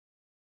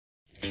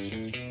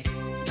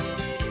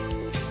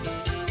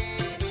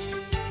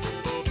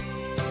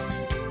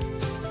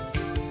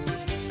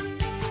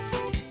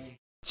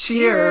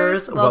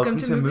Cheers! Welcome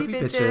to Movie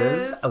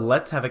Bitches.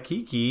 Let's have a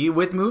kiki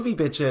with Movie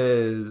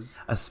Bitches.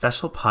 A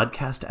special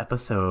podcast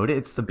episode.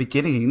 It's the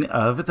beginning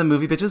of the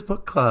Movie Bitches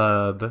Book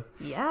Club.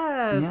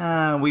 Yes.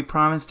 Yeah, we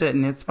promised it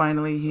and it's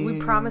finally here. We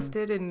promised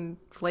it in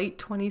late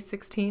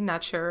 2016,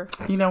 not sure.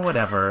 You know,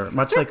 whatever.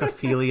 Much like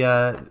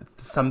Ophelia,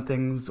 some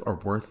things are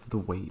worth the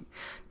wait.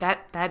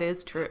 That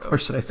is true. Or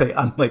should I say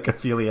unlike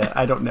Ophelia?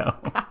 I don't know.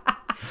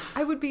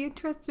 I would be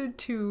interested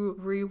to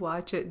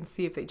rewatch it and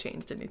see if they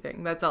changed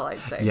anything. That's all I'd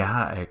say.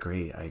 Yeah, I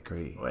agree.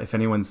 If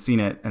anyone's seen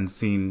it and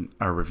seen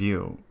our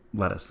review,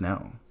 let us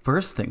know.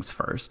 First things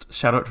first,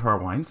 shout out to our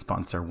wine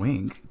sponsor,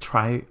 Winc.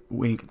 Try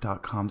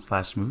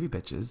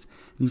winc.com/moviebitches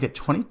and you get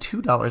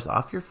 $22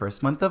 off your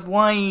first month of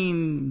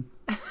wine.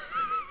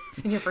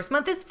 And your first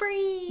month is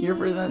free. Your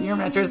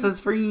mattress is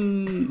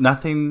free.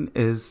 Nothing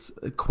is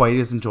quite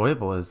as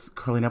enjoyable as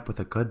curling up with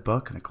a good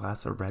book and a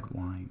glass of red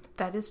wine.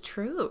 That is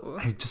true.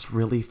 I just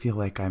really feel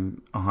like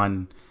I'm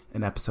on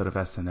an episode of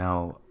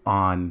SNL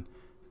on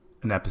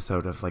an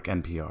episode of like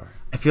NPR.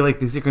 I feel like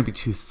these are going to be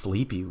too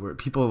sleepy. Where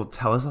people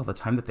tell us all the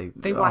time that they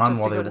watch on us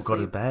while to they go to go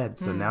to sleep. bed.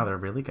 So now they're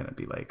really going to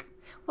be like,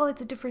 well,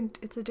 it's a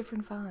different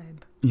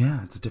vibe.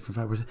 yeah, it's a different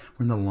vibe. We're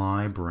in the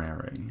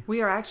library.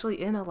 We are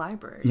actually in a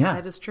library. Yeah,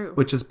 that is true.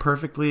 Which is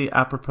perfectly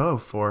apropos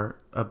for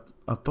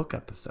a book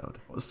episode.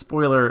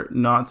 Spoiler,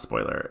 not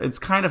spoiler. It's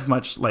kind of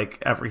much like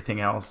everything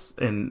else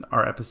in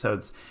our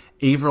episodes.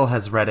 Avril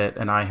has read it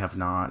and I have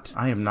not.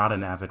 I am not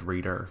an avid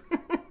reader.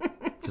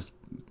 Just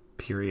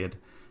period.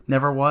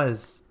 Never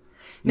was.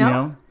 You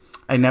know?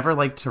 I never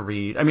liked to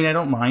read. I mean, I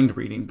don't mind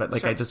reading, but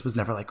like I just was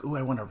never like, ooh,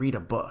 I want to read a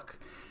book.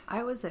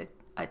 I was a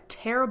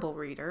terrible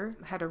reader.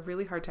 Had a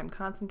really hard time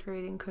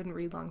concentrating, couldn't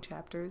read long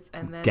chapters,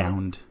 and then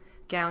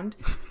gowned,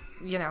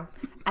 you know.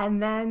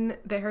 And then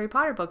the Harry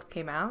Potter books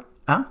came out.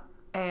 Huh?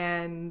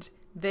 And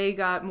they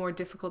got more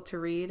difficult to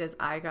read as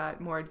I got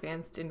more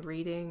advanced in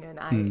reading, and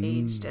I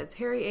aged as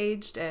Harry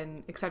aged,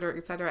 and et cetera,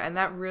 et cetera. And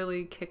that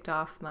really kicked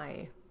off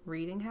my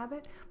reading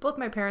habit. Both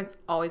my parents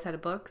always had a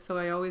book, so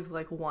I always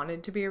like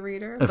wanted to be a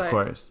reader. Of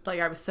course. Like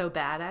I was so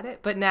bad at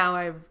it. But now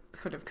I've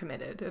sort of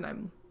committed, and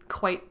I'm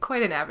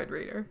quite an avid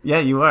reader. Yeah,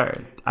 you are.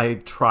 I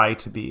try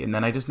to be, and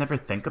then I just never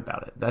think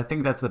about it. I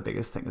think that's the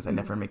biggest thing is I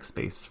never make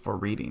space for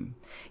reading.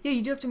 Yeah,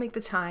 you do have to make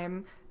the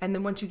time, and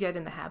then once you get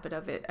in the habit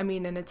of it, I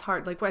mean, and it's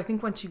hard. Like I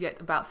think once you get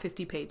about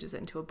 50 pages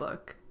into a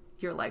book,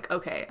 you're like,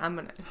 okay, I'm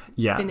gonna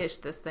finish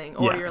this thing,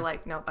 or you're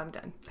like, nope, I'm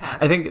done. Pass.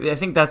 I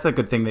think that's a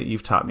good thing that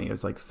you've taught me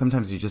is like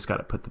sometimes you just got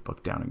to put the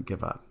book down and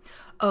give up.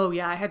 Oh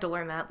yeah, I had to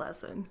learn that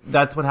lesson.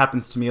 That's what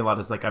happens to me a lot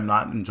is like I'm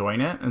not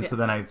enjoying it, and so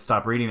then I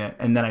stop reading it,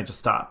 and then I just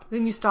stop.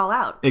 Then you stall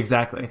out.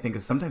 Exactly. I think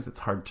sometimes it's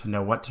hard to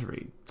know what to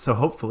read. So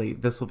hopefully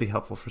this will be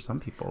helpful for some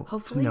people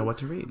to know what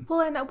to read.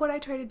 Well, and what I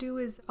try to do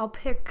is I'll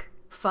pick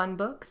fun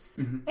books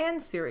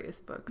and serious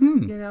books.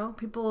 You know,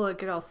 people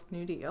get all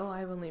snooty. Oh,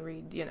 I only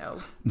read, you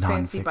know,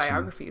 fancy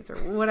biographies or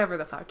whatever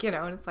the fuck, you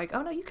know. And it's like,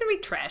 oh no, you can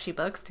read trashy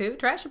books too.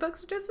 Trashy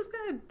books are just as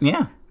good.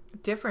 Yeah.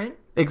 Different.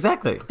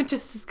 Exactly. But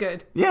just as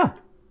good. Yeah.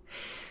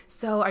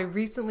 So I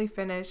recently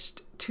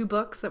finished 2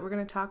 books that we're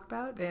going to talk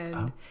about,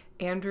 and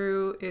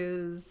Andrew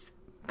is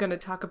going to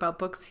talk about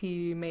books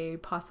he may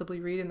possibly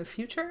read in the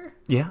future.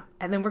 Yeah.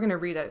 And then we're going to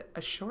read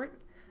a short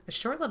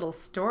little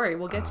story.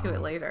 We'll get to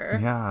it later.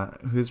 Yeah.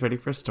 Who's ready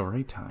for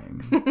story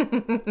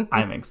time?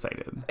 I'm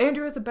excited.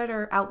 Andrew is a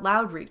better out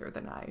loud reader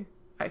than I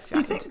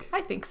find. You think?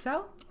 I think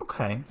so.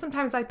 Okay.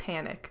 Sometimes I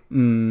panic.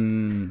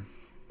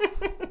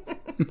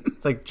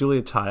 It's like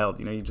Julia Child,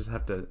 you know, you just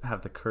have to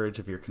have the courage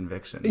of your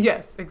convictions.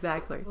 Yes,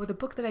 exactly. Well, the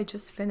book that I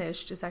just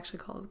finished is actually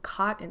called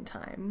Caught in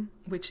Time,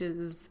 which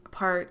is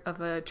part of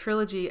a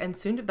trilogy, and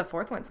soon the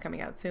 4th one's coming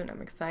out soon.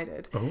 I'm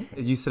excited. Oh,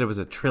 you said it was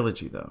a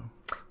trilogy, though.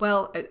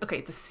 Well, okay,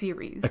 it's a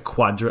series.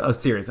 A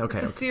series. Okay.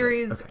 It's a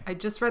series. Okay. I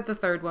just read the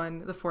 3rd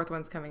one. The 4th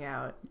one's coming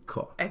out.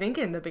 Cool. I think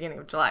in the beginning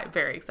of July.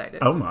 Very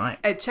excited. Oh, my.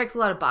 It checks a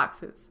lot of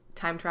boxes.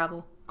 Time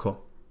travel.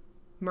 Cool.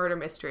 Murder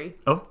mystery.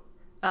 Oh.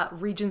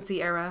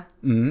 Regency era.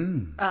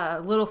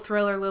 Little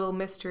thriller, little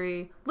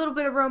mystery, little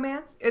bit of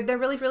romance. They're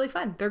really, really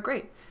fun. They're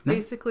great. Nice.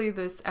 Basically,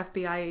 this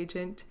FBI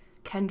agent,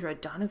 Kendra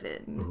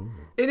Donovan,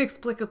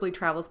 inexplicably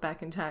travels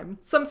back in time.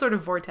 Some sort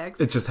of vortex.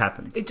 It just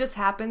happens.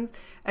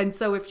 And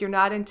so if you're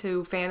not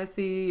into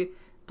fantasy,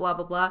 blah,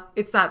 blah, blah,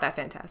 it's not that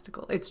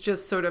fantastical. It's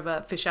just sort of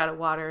a fish out of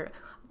water.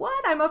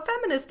 What? I'm a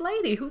feminist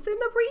lady who's in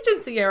the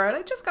Regency era and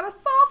I just gotta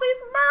solve these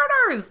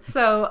murders.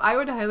 So I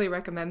would highly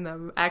recommend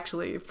them,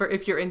 actually, for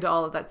if you're into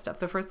all of that stuff.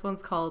 The first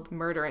one's called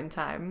Murder in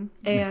Time.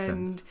 Makes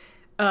sense.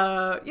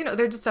 You know,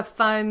 they're just a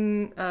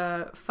fun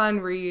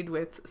read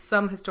with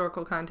some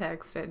historical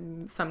context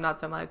and some not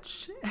so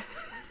much.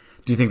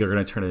 Do you think they're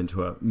going to turn it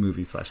into a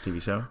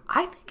movie/TV show?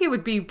 I think it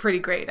would be pretty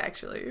great,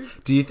 actually.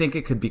 Do you think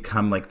it could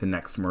become like the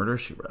next Murder,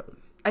 She Wrote?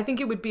 I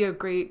think it would be a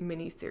great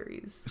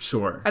miniseries.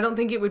 Sure. I don't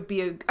think it would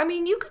be I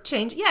mean, you could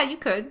change. Yeah, you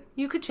could.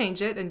 You could change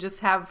it and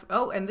just have,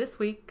 and this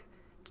week,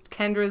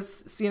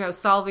 Kendra's,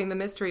 solving the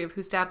mystery of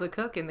who stabbed the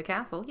cook in the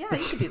castle. Yeah,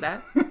 you could do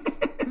that.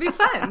 It'd be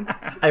fun.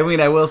 I mean,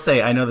 I will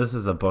say, I know this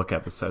is a book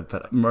episode,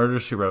 but Murder,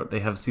 She Wrote,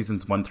 they have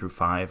seasons 1 through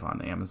 5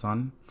 on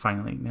Amazon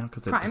finally now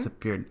because it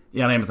disappeared.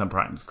 Yeah, on Amazon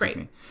Prime, excuse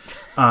me.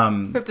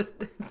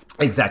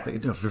 Exactly,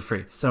 no, for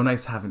free. It's so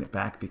nice having it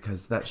back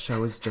because that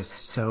show is just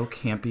so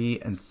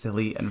campy and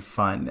silly and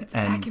fun. It's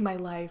back in my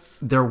life.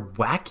 They're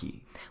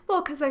wacky.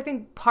 Well, because I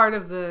think part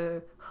of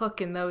the hook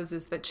in those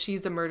is that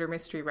she's a murder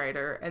mystery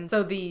writer. And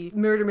so the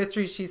murder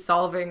mysteries she's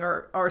solving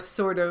are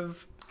sort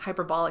of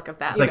hyperbolic of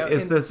that. It's like,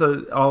 is this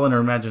all in her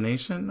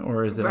imagination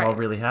or is it all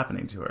really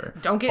happening to her?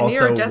 Don't get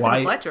near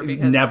Jessica Fletcher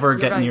because never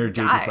get near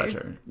J.B.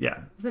 Fletcher.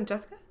 Yeah. Isn't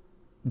Jessica?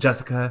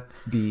 Jessica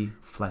B.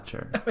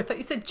 Fletcher. Oh, I thought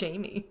you said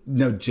Jamie.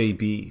 No,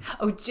 J.B.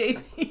 Oh,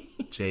 J.B.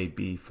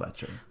 J.B.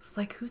 Fletcher. It's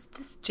like, who's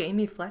this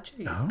Jamie Fletcher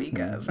you speak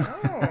of?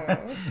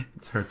 Oh.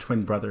 It's her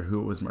twin brother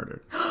who was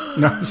murdered.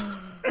 No,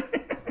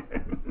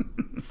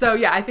 So,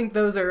 yeah, I think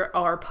those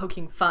are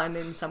poking fun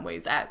in some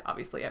ways at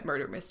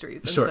murder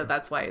mysteries. And so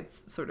that's why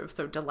it's sort of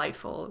so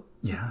delightful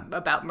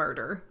about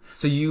murder.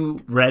 So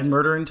you read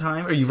Murder in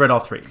Time, or you've read all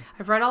 3?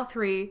 I've read all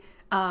 3.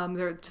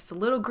 They're just a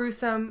little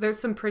gruesome. There's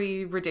some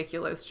pretty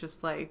ridiculous,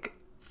 just like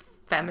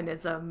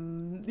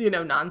feminism,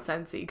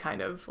 nonsensey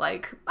kind of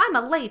like, I'm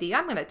a lady,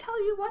 I'm going to tell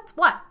you what's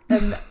what.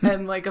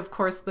 And like, of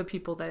course, the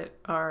people that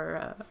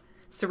are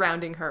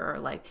surrounding her are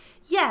like,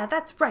 yeah,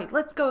 that's right.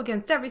 Let's go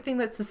against everything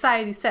that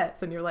society says.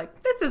 And you're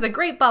like, this is a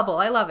great bubble.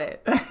 I love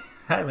it.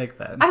 I like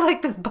that. I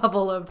like this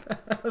bubble of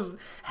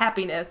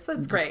happiness.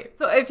 That's great.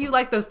 So if you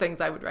like those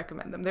things, I would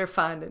recommend them. They're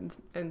fun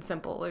and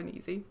simple and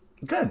easy.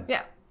 Good.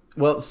 Yeah.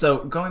 Well,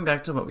 so going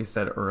back to what we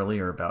said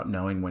earlier about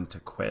knowing when to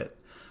quit,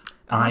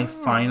 I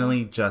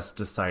finally just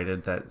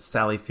decided that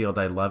Sally Field,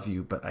 I love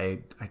you, but I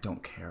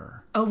don't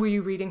care. Oh, were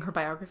you reading her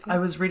biography? I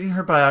was reading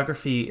her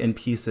biography in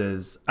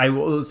pieces.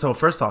 So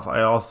first off,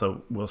 I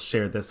also will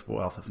share this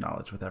wealth of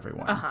knowledge with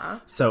everyone. Uh-huh.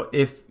 So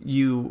if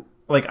you,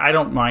 like, I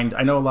don't mind.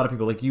 I know a lot of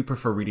people, like, you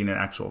prefer reading an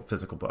actual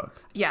physical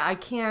book. Yeah, I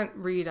can't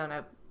read on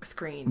a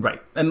screen.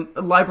 Right. And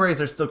libraries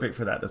are still great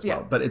for that as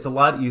well. But it's a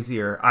lot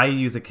easier. I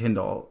use a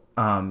Kindle.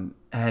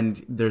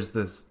 And there's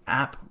this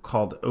app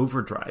called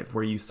Overdrive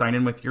where you sign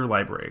in with your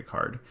library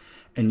card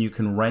and you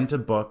can rent a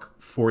book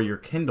for your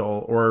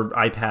Kindle or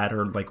iPad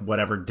or like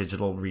whatever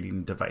digital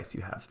reading device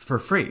you have for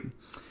free.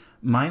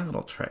 My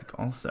little trick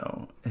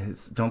also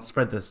is, don't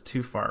spread this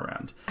too far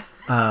around,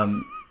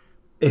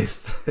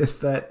 is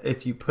that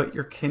if you put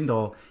your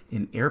Kindle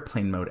in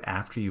airplane mode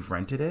after you've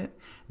rented it,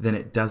 then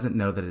it doesn't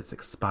know that it's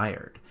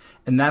expired.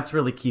 And that's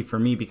really key for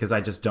me because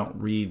I just don't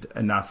read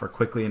enough or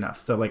quickly enough.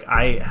 So like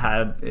I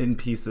had in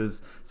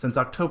pieces since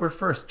October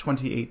 1st,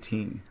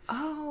 2018.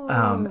 Oh.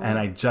 And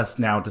I just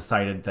now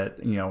decided that,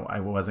 I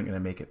wasn't going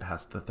to make it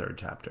past the 3rd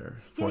chapter,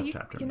 4th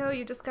chapter.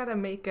 You just got to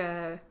make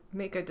a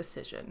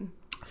decision.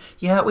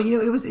 Yeah, well,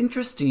 it was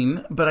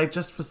interesting, but I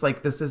just was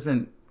like, this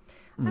isn't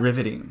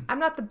riveting. I'm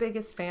not the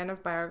biggest fan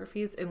of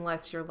biographies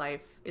unless your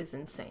life is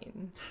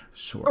insane.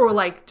 Sure. Or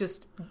like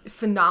just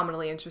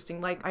phenomenally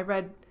interesting. Like I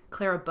read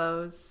Clara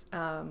Bow's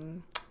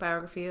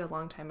biography a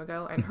long time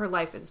ago, and her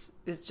life is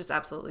just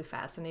absolutely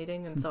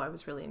fascinating, and so I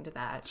was really into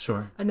that.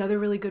 Sure. Another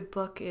really good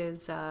book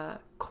is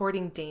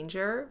Courting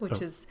Danger,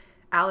 which is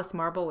Alice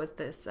Marble was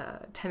this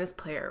tennis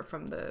player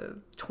from the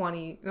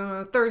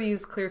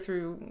 30s clear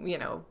through,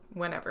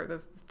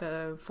 whenever,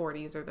 the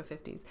 40s or the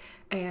 50s.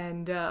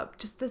 And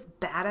just this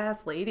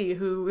badass lady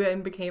who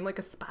then became like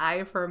a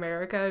spy for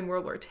America in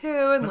World War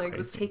II and like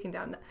was taking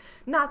down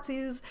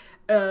Nazis.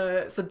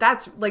 So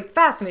that's like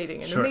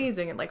fascinating and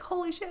amazing and like,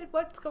 holy shit,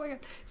 what's going on?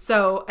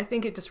 So I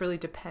think it just really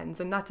depends.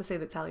 And not to say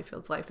that Sally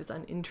Field's life is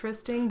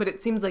uninteresting, but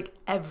it seems like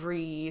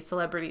every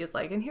celebrity is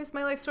like, and here's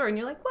my life story. And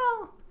you're like,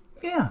 well,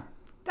 yeah,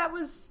 that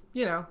was,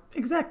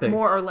 exactly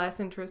more or less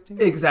interesting.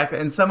 Exactly.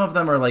 And some of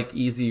them are like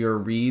easier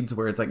reads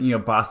where it's like,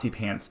 Bossy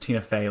Pants,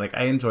 Tina Fey. Like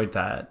I enjoyed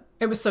that.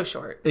 It was so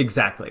short.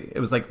 Exactly.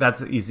 It was like,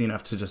 that's easy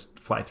enough to just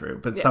fly through.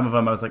 But some of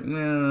them I was like,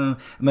 nah.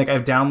 And like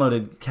I've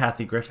downloaded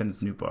Kathy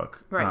Griffin's new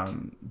book. Right.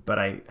 But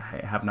I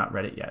have not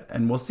read it yet.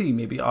 And we'll see.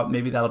 Maybe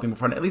that'll be more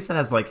fun. At least it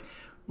has like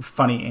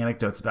funny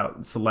anecdotes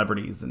about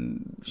celebrities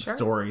and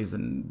stories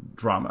and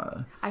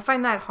drama. I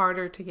find that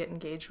harder to get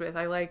engaged with.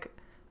 I like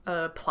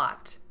a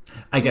plot.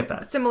 I get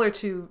that. Similar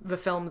to the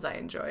films I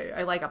enjoy.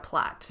 I like a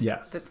plot.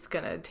 Yes. That's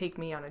going to take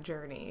me on a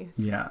journey.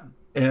 Yeah.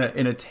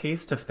 In a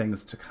taste of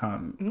things to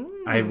come,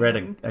 I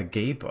read a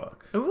gay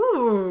book.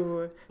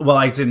 Ooh. Well,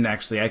 I didn't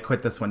actually. I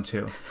quit this one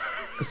too.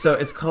 So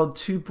it's called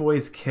Two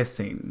Boys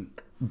Kissing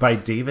by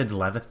David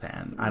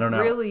Levithan. I don't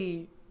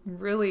know.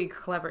 Really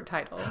clever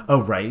title.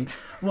 Oh, right.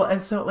 Well,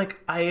 and so, like,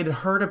 I had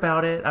heard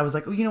about it. I was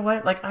like, oh, you know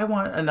what? Like, I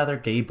want another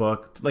gay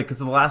book. Like, because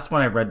the last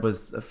one I read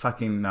was a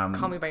fucking...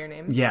 Call Me By Your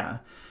Name? Yeah.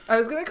 I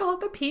was going to call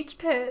it The Peach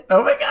Pit.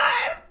 Oh, my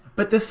God!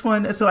 But this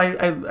one... So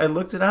I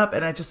looked it up,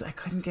 and I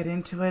couldn't get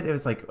into it. It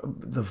was, like,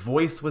 the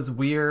voice was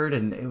weird,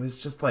 and it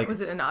was just, like... Was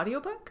it an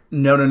audiobook?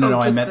 No.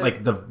 I meant,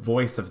 like, the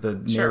voice of the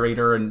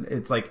narrator, and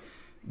it's, like...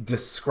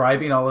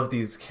 describing all of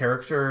these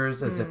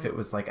characters as if it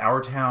was like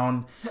our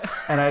town.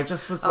 And I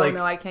just was like... Oh,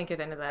 no, I can't get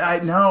into that. I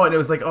know. And it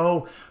was like,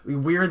 oh,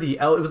 we're the...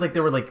 It was like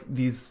there were like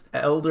these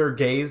elder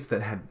gays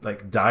that had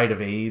like died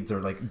of AIDS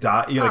or like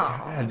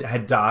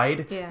had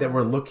died that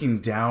were looking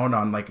down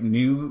on like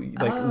new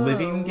like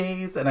living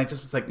gays. And I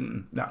just was like,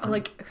 not for me.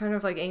 Like kind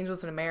of like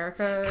Angels in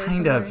America?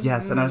 Kind of,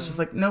 yes. And I was just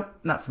like, nope,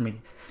 not for me.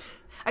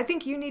 I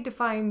think you need to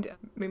find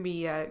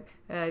maybe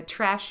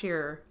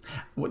trashier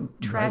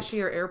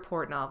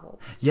airport novels.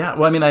 Yeah,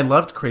 well, I mean, I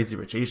loved Crazy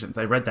Rich Asians.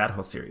 I read that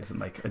whole series in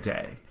like a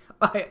day.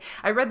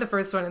 I read the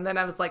first one and then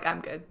I was like,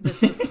 I'm good.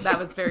 That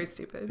was very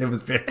stupid. It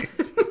was very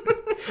stupid.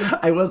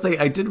 I will say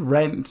I did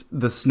rent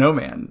The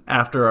Snowman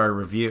after our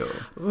review.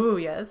 Ooh,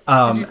 yes.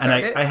 Did you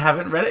start it? I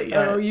haven't read it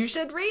yet. Oh, you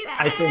should read it.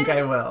 I think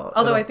I will.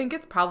 Although I think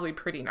it's probably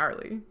pretty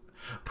gnarly.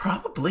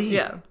 Probably.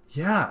 Yeah.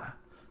 Yeah.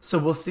 So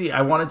we'll see.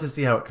 I wanted to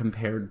see how it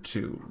compared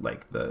to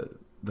like the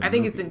I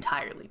think it's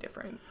entirely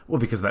different. Well,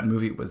 because that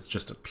movie was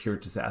just a pure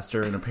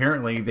disaster, and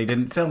apparently they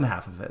didn't film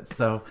half of it.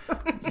 So,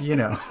 you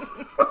know.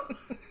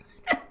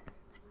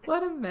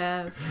 What a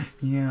mess.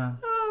 Yeah.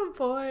 Oh,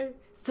 boy.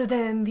 So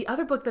then the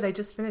other book that I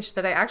just finished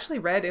that I actually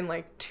read in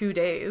like 2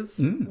 days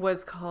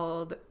was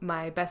called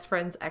My Best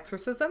Friend's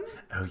Exorcism.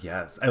 Oh,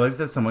 yes. I liked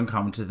that someone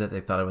commented that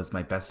they thought it was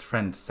My Best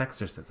Friend's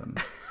Sexorcism.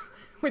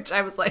 Which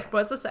I was like,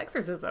 what's a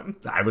sexorcism?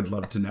 I would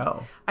love to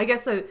know. I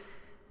guess an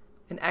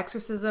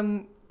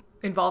exorcism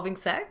involving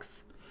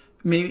sex?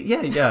 Maybe,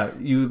 yeah.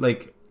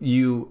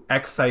 You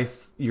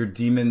excise your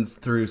demons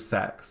through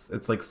sex.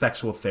 It's like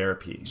sexual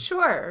therapy.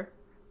 Sure.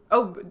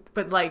 Oh,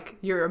 but like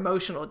your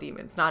emotional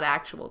demons, not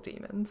actual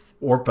demons.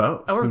 Or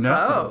both. Or Who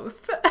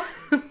knows?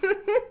 both.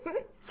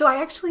 So I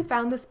actually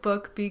found this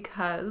book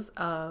because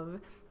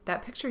of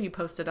that picture you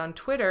posted on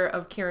Twitter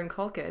of Kieran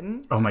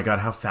Culkin. Oh my God,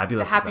 how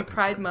fabulous The Happy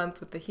Pride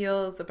Month with the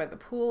heels by the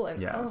pool. And,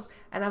 yes.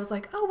 And I was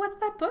like, oh, what's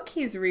that book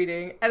he's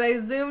reading? And I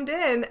zoomed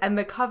in and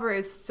the cover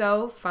is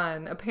so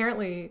fun.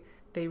 Apparently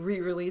they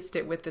re-released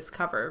it with this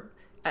cover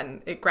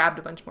and it grabbed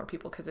a bunch more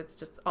people because it's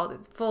just all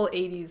this full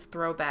 80s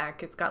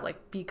throwback. It's got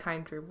like Be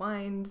Kind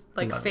Rewind,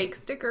 like fake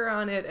sticker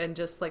on it, and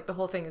just like the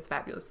whole thing is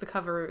fabulous. The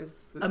cover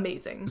is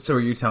amazing. So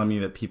are you telling me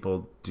that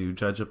people do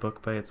judge a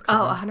book by its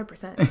cover? Oh,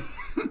 100%.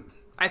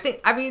 I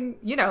think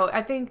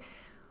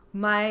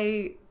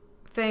my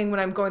thing when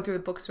I'm going through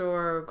the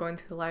bookstore or going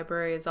through the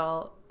library is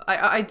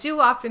I do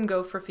often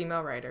go for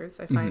female writers.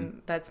 I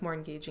find that's more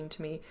engaging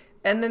to me.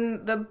 And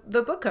then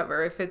the book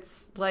cover, if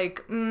it's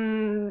like,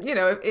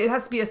 it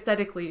has to be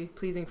aesthetically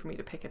pleasing for me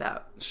to pick it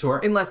up. Sure.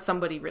 Unless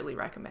somebody really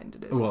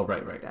recommended it. Well,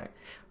 right.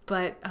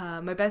 But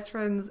My Best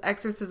Friend's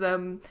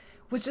Exorcism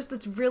was just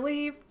this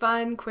really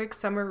fun, quick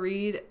summer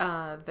read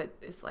that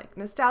is like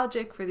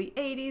nostalgic for the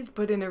 80s,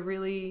 but in a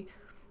really...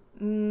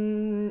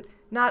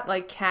 not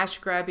like cash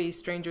grabby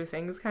Stranger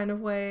Things kind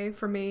of way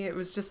for me. It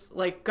was just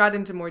like got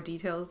into more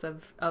details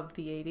of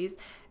the 80s.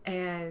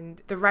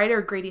 And the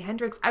writer Grady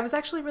Hendrix, I was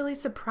actually really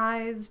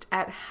surprised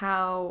at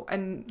how,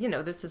 and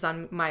this is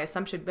on my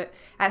assumption, but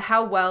at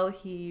how well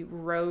he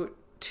wrote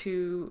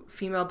to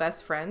female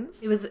best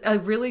friends. It was a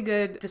really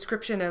good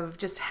description of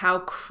just how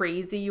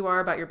crazy you are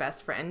about your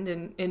best friend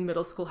in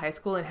middle school, high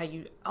school, and how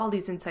you all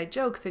these inside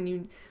jokes and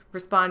you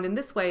respond in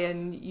this way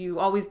and you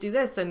always do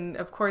this, and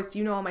of course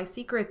you know all my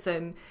secrets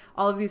and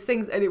all of these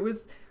things. And it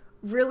was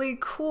really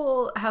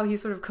cool how he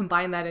sort of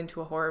combined that into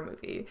a horror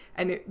movie.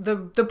 And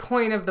the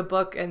point of the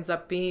book ends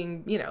up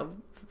being,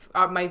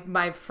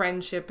 my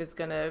friendship is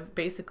gonna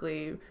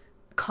basically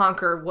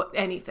conquer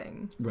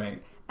anything.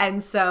 Right.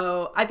 And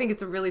so I think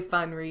it's a really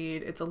fun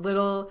read. It's a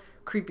little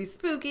creepy,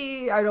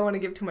 spooky. I don't want to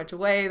give too much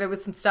away. There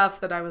was some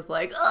stuff that I was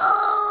like,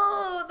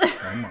 oh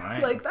my.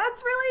 Like,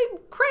 that's really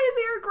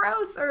crazy or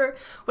gross or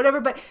whatever.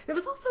 But it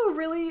was also a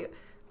really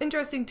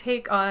interesting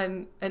take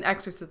on an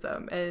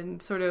exorcism and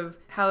sort of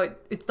how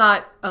it's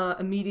not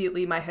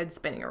immediately my head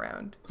spinning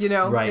around,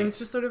 Right. It was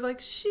just sort of like,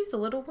 she's a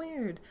little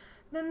weird.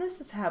 Then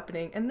this is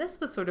happening, and this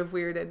was sort of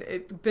weird, and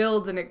it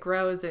builds and it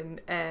grows,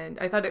 and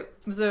I thought it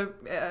was a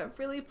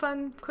really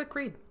fun, quick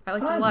read. I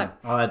liked it a lot.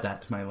 I'll add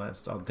that to my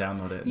list. I'll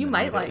download it. You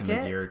might like it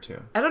in a year or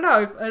two. I don't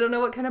know. I don't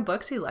know what kind of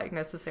books you like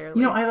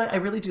necessarily. I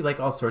really do like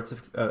all sorts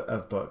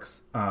of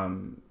books.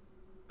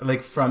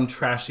 Like from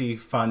trashy,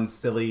 fun,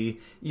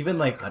 silly, even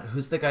like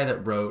who's the guy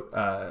that wrote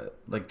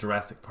like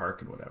Jurassic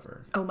Park and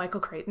whatever? Oh,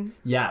 Michael Crichton.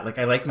 Yeah, like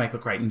I like Michael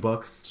Crichton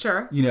books.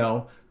 Sure.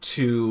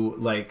 To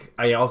like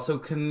I also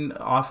can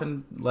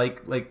often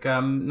like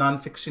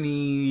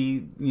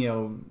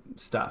nonfiction-y,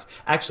 stuff.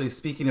 Actually,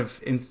 speaking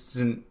of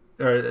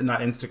not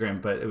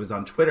Instagram, but it was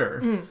on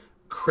Twitter.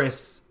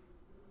 Chris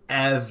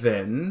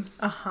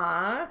Evans.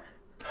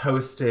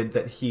 Posted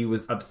that he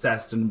was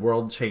obsessed and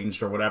world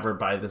changed or whatever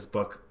by this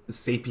book,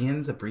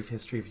 Sapiens: A Brief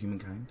History of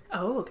Humankind.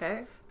 Oh,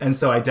 okay. And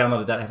so I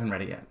downloaded that. I haven't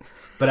read it yet.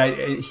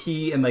 But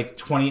he and like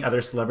 20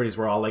 other celebrities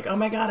were all like, oh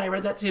my God, I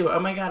read that too. Oh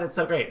my God, it's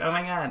so great. Oh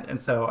my God. And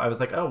so I was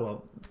like, oh,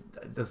 well,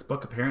 this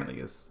book apparently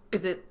is...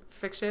 Is it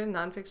fiction,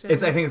 nonfiction?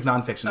 I think it's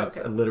nonfiction. Oh,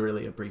 okay. It's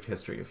literally a brief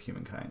history of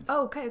humankind.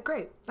 Oh, okay,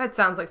 great. That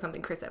sounds like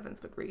something Chris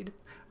Evans would read.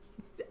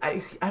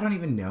 I don't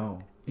even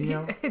know. you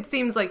know? It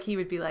seems like he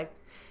would be like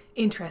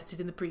interested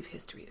in the brief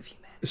history of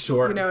humanity.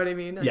 Sure. You know what I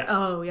mean? Like, Yes.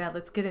 oh yeah,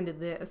 let's get into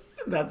this.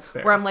 That's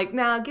fair. Where I'm like,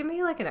 nah, give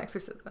me like an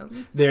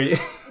exorcism. There you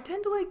I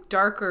tend to like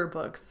darker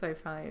books, I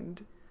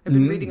find. I've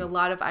been reading a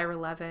lot of Ira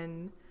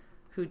Levin,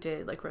 who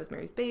did like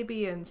Rosemary's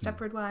Baby and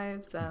Stepford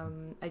Wives.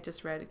 I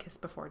just read A Kiss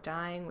Before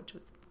Dying, which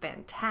was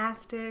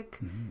fantastic.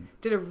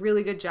 Did a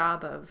really good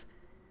job of,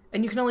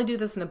 and you can only do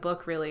this in a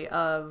book really,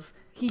 of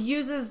he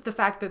uses the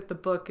fact that the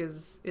book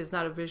is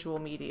not a visual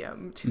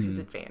medium to his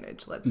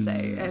advantage, let's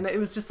say. And it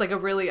was just like I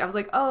was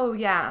like, oh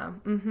yeah,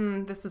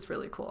 this is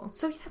really cool.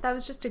 So yeah, that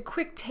was just a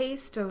quick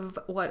taste of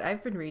what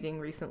I've been reading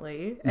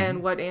recently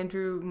and what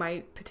Andrew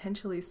might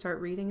potentially start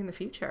reading in the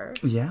future.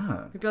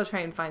 Yeah. Maybe I'll try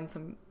and find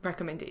some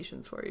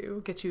recommendations for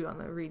you, get you on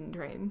the reading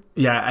train.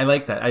 Yeah, I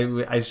like that.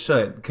 I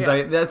should,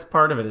 because that's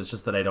part of it is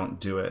just that I don't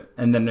do it.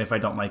 And then if I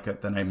don't like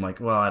it, then I'm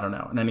like, well, I don't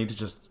know. And I need to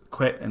just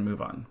quit and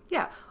move on.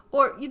 Yeah.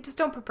 Or you just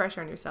don't put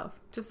pressure on yourself.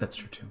 That's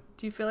true too.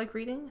 Do you feel like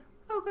reading?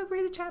 Oh, go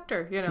read a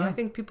chapter. You know, Yeah. I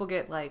think people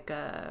get like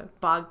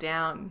bogged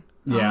down.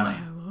 Yeah.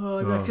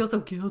 I feel so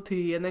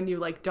guilty, and then you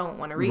like don't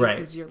want to read Right.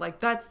 because you're like,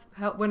 that's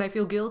how, when I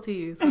feel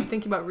guilty. So I'm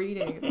thinking about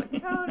reading. It's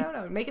like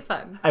no, make it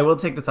fun. I will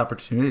take this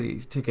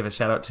opportunity to give a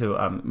shout out to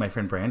my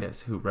friend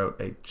Brandis, who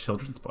wrote a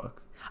children's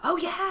book. Oh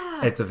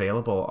yeah, It's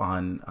available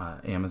on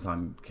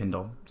Amazon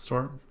Kindle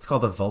store. It's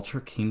called The Vulture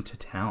Came to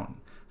Town.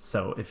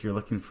 So if you're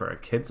looking for a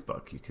kid's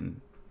book, you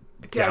can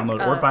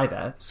download or buy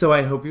that. So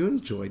I hope you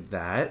enjoyed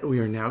that. We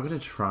are now going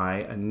to try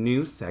a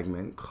new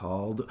segment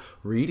called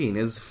Reading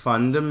is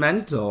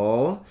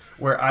Fundamental,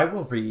 where I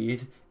will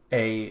read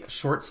a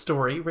short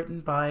story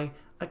written by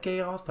a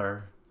gay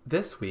author.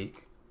 This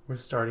week, we're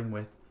starting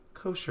with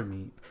Kosher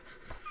Meat.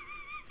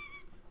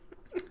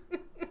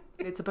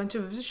 it's a bunch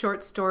of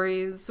short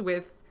stories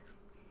with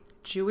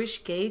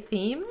Jewish gay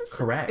themes.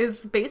 Correct. Is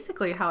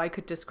basically how I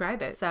could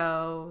describe it.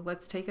 So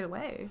let's take it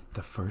away.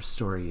 The first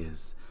story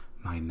is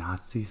My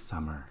Nazi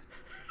Summer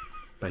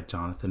by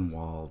Jonathan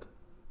Wald.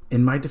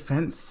 In my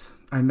defense,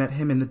 I met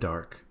him in the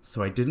dark,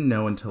 so I didn't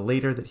know until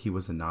later that he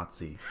was a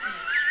Nazi.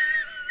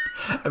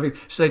 I mean,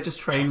 should I just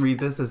try and read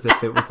this as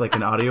if it was like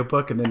an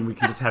audiobook and then we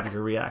can just have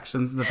your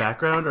reactions in the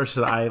background? Or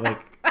should I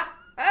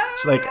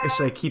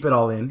should I keep it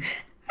all in?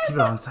 Keep it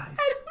all inside?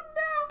 I don't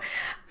know.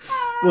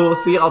 Well, we'll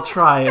see. I'll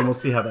try and we'll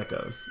see how that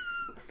goes.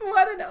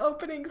 What an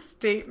opening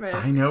statement.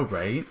 I know,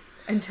 right?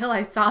 Until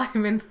I saw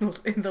him in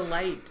the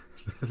light.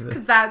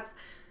 Because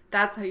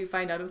that's how you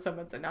find out if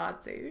someone's a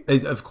Nazi.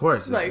 Of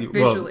course. Like,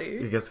 visually.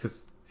 Well, I guess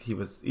because he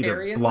was either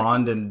Aryan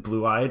blonde and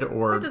blue-eyed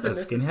or That a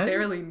doesn't skinhead.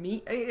 necessarily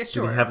mean...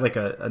 sure. Did he have like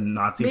a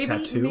Nazi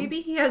tattoo?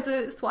 Maybe he has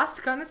a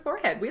swastika on his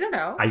forehead. We don't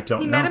know. I don't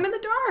know. He met him in the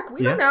dark.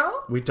 We don't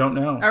know. We don't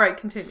know. All right,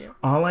 continue.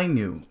 All I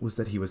knew was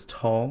that he was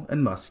tall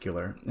and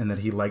muscular and that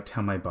he liked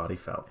how my body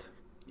felt.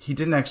 He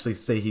didn't actually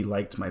say he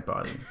liked my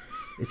body.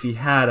 If he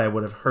had, I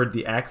would have heard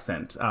the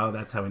accent. Oh,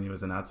 that's how he knew he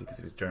was a Nazi, because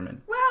he was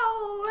German.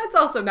 Well, that's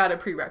also not a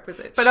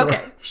prerequisite, but Sure,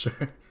 okay.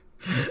 Sure.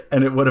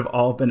 And it would have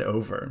all been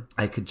over.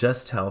 I could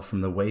just tell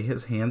from the way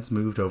his hands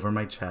moved over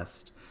my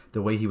chest,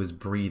 the way he was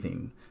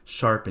breathing,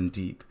 sharp and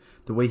deep,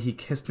 the way he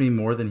kissed me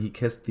more than he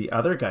kissed the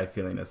other guy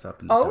feeling us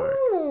up in the dark.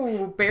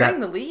 Oh, bearing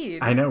the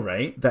lead. I know,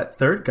 right? That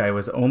third guy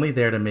was only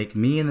there to make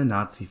me and the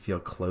Nazi feel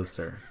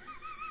closer.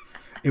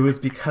 It was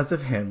because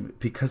of him,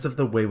 because of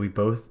the way we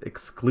both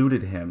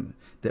excluded him,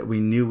 that we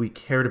knew we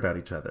cared about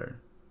each other.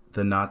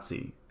 The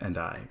Nazi and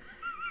I.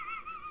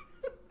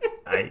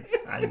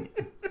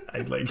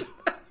 I like...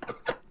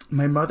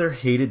 My mother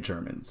hated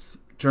Germans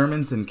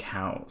and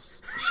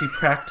cows. She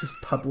practiced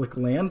public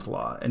land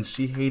law, and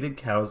she hated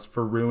cows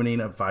for ruining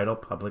a vital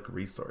public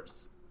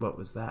resource. What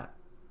was that?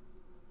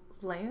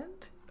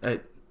 Land?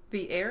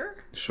 The air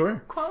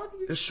Sure.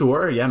 quality?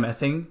 Sure, yeah,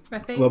 methane.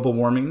 Global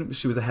warming.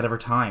 She was ahead of her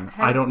time.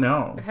 I don't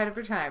know. Ahead of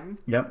her time.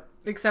 Yep.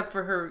 Except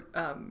for her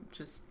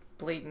just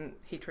blatant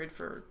hatred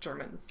for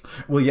Germans.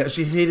 Well, yeah,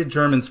 she hated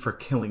Germans for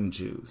killing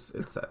Jews,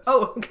 it says.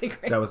 Oh, okay,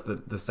 great. That was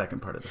the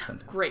second part of the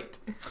sentence. Great.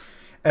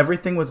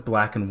 Everything was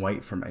black and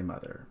white for my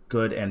mother,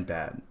 good and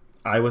bad.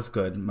 I was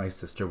good, my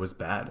sister was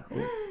bad.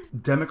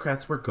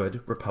 Democrats were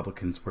good,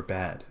 Republicans were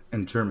bad,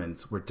 and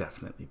Germans were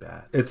definitely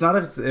bad. It's not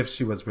as if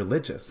she was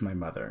religious, my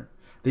mother.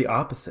 The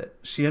opposite.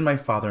 She and my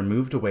father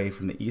moved away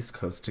from the East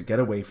Coast to get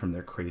away from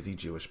their crazy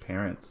Jewish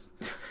parents.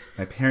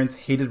 My parents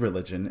hated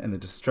religion and the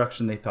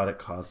destruction they thought it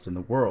caused in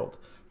the world,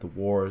 the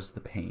wars,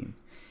 the pain.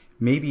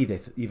 Maybe they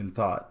even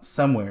thought,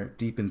 somewhere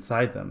deep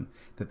inside them,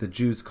 that the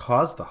Jews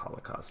caused the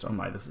Holocaust. Oh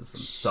my, this is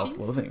some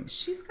self-loathing.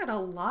 She's got a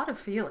lot of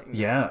feelings.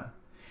 Yeah.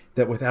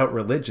 That without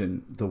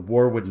religion, the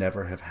war would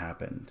never have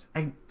happened.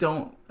 I'm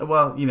not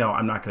going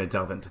to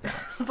delve into that.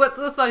 But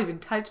let's not even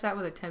touch that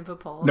with a 10-foot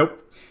pole.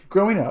 Nope.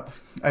 Growing up,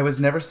 I was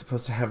never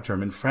supposed to have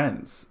German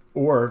friends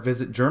or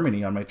visit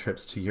Germany on my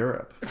trips to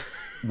Europe.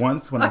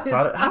 Once when I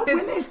thought,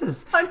 when is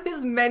this? On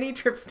his many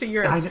trips to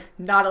Europe,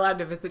 not allowed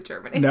to visit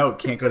Germany. No,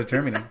 can't go to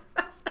Germany.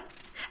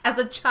 As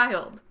a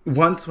child.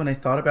 Once, when I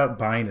thought about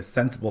buying a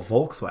sensible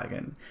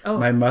Volkswagen,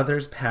 my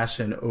mother's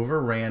passion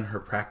overran her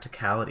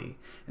practicality,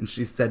 and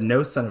she said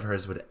no son of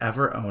hers would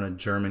ever own a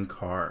German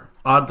car.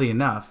 Oddly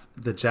enough,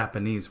 the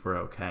Japanese were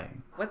okay.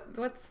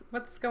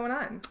 What's going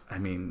on? I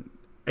mean,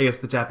 I guess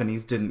the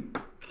Japanese didn't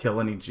kill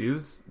any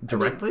Jews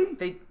directly?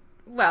 I mean,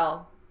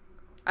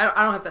 I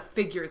don't have the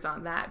figures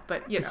on that,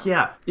 but, you know.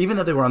 Yeah, even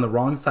though they were on the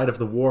wrong side of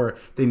the war,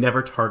 they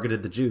never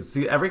targeted the Jews.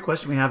 See, every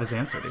question we have is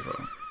answered,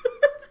 April.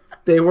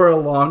 They were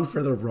along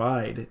for the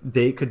ride.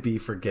 They could be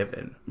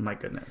forgiven. My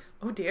goodness.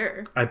 Oh,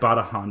 dear. I bought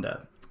a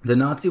Honda. The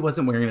Nazi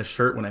wasn't wearing a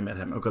shirt when I met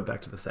him. Oh, go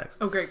back to the sex.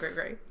 Oh, great.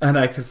 And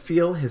I could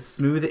feel his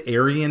smooth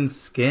Aryan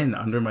skin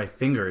under my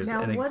fingers.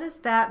 Now, what does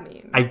that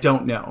mean? I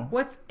don't know.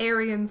 What's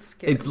Aryan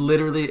skin? It's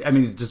literally, I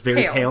mean, just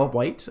very pale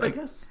white, I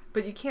guess.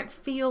 But you can't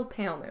feel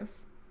paleness.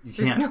 You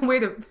can't. There's no way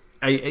to...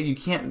 You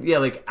can't,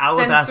 like,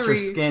 alabaster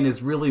skin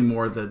is really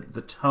more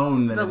the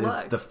tone than it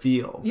is the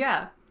feel.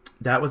 Yeah.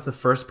 That was the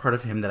first part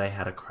of him that I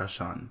had a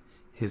crush on.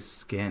 His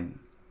skin.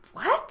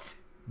 What?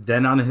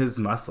 Then on his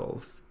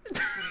muscles.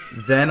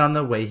 Then on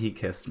the way he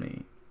kissed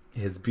me.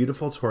 His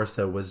beautiful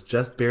torso was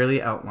just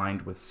barely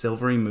outlined with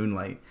silvery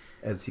moonlight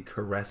as he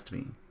caressed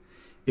me.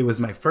 It was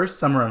my first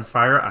summer on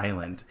Fire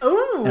Island.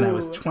 Ooh. And I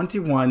was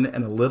 21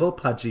 and a little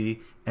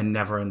pudgy and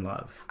never in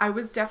love. I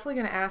was definitely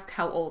going to ask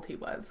how old he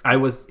was.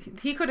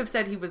 He could have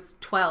said he was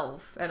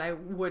 12, and I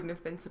wouldn't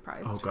have been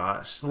surprised. Oh,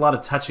 gosh. A lot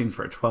of touching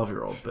for a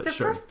 12-year-old, but the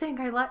sure. The first thing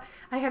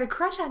I had a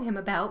crush on him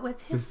about was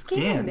his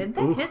skin and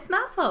then his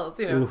muscles.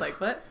 You know, it's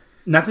like, what?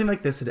 Nothing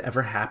like this had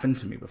ever happened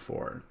to me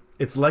before.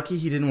 It's lucky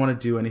he didn't want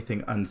to do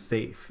anything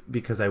unsafe,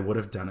 because I would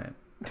have done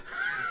it.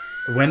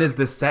 When is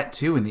this set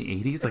to? In the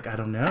 80s? Like, I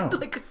don't know.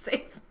 Like,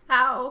 safe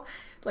how?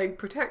 Like,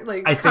 protect,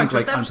 like, I think,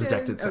 like, contraception?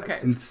 unprotected sex. Okay.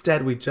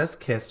 Instead, we just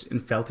kissed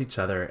and felt each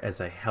other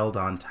as I held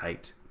on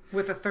tight.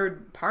 With a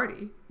third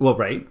party? Well,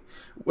 right.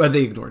 Well,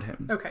 they ignored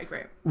him. Okay,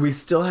 great. We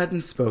still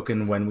hadn't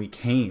spoken when we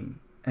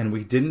came, and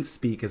we didn't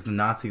speak as the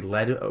Nazi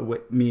led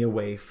me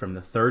away from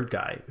the third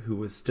guy who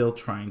was still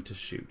trying to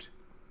shoot.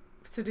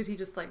 So did he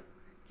just, like,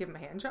 give him a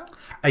hand job?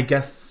 I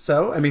guess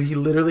so. I mean, he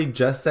literally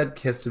just said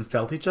kissed and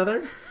felt each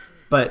other.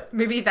 But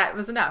maybe that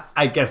was enough.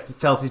 I guess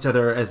felt each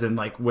other as in,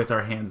 like, with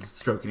our hands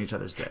stroking each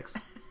other's dicks.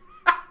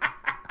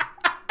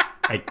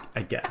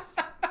 I guess.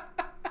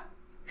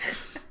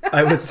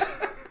 I was...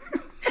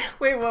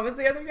 Wait, what was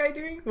the other guy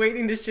doing?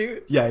 Waiting to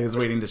shoot? Yeah, he was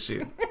waiting to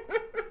shoot.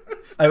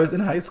 I was in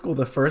high school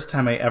the first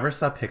time I ever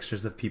saw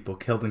pictures of people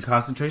killed in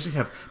concentration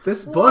camps.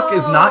 This book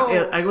is not...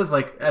 I was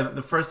like,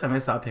 the first time I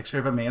saw a picture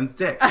of a man's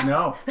dick.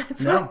 No.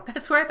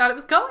 That's where I thought it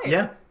was going.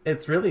 Yeah,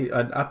 it's really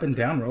an up and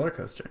down roller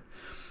coaster.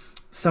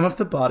 Some of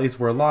the bodies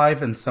were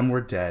alive and some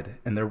were dead,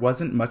 and there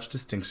wasn't much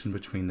distinction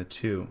between the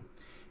two.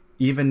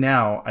 Even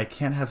now, I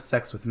can't have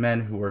sex with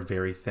men who are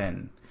very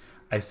thin.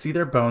 I see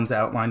their bones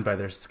outlined by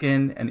their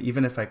skin, and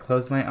even if I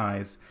close my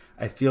eyes,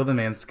 I feel the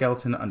man's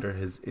skeleton under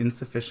his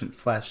insufficient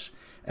flesh,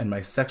 and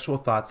my sexual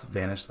thoughts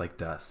vanish like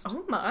dust.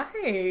 Oh my.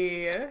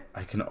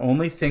 I can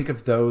only think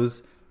of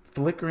those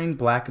flickering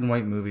black and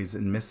white movies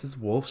in Mrs.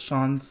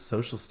 Wolfshawn's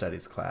social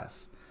studies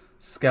class.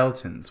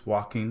 Skeletons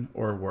walking,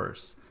 or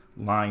worse,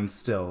 lying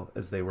still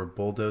as they were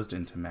bulldozed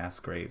into mass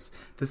graves.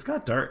 This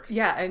got dark.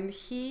 Yeah, and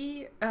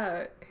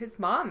his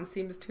mom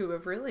seems to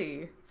have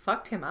really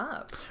fucked him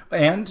up.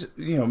 And,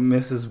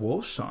 Mrs.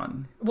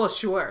 Wolfshawn. Well,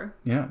 sure.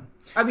 Yeah.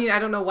 I mean, I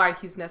don't know why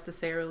he's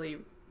necessarily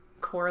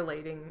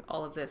correlating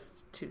all of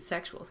this to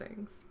sexual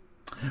things.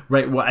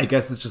 Right, well, I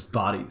guess it's just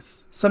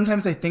bodies.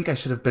 Sometimes I think I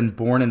should have been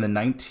born in the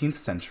 19th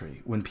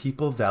century, when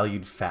people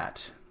valued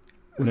fat,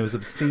 when it was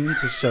obscene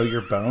to show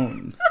your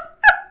bones.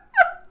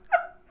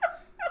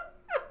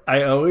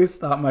 I always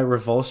thought my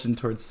revulsion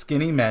towards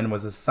skinny men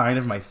was a sign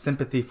of my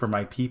sympathy for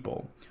my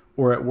people,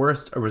 or at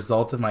worst, a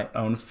result of my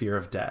own fear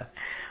of death.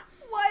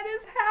 What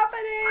is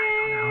happening?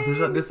 I don't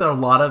know. There's a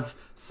lot of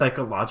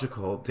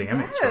psychological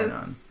damage going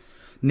on.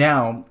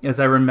 Now, as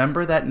I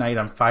remember that night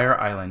on Fire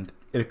Island,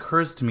 it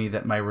occurs to me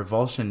that my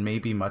revulsion may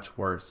be much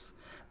worse,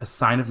 a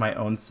sign of my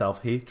own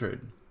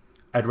self-hatred.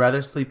 I'd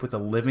rather sleep with a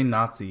living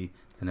Nazi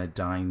than a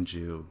dying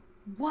Jew.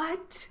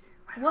 What?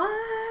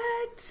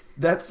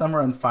 That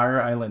summer on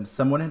Fire Island,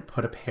 someone had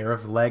put a pair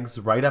of legs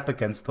right up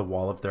against the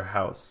wall of their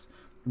house,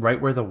 right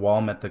where the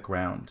wall met the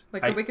ground.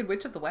 Like the Wicked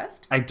Witch of the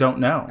West? I don't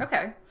know.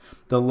 Okay.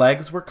 The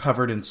legs were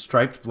covered in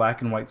striped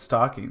black and white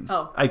stockings.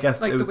 Oh, I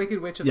guess like it was, the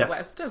Wicked Witch of the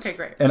West. Okay,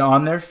 great. And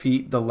on their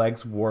feet, the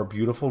legs wore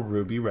beautiful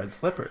ruby red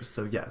slippers.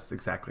 So yes,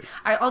 exactly.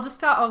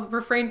 I'll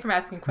refrain from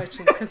asking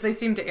questions because they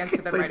seem to answer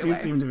them right away. They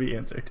do seem to be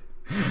answered.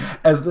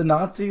 As the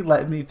Nazi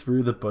led me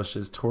through the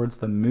bushes towards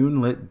the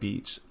moonlit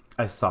beach,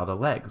 I saw the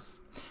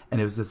legs,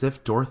 and it was as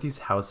if Dorothy's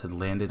house had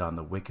landed on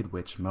the Wicked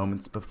Witch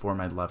moments before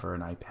my lover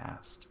and I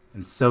passed.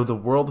 And so the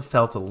world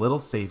felt a little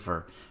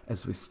safer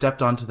as we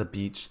stepped onto the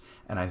beach,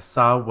 and I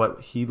saw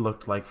what he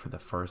looked like for the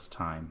first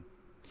time.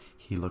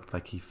 He looked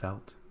like he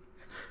felt.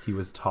 He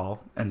was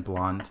tall and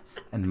blonde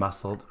and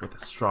muscled with a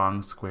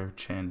strong, square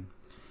chin.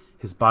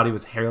 His body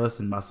was hairless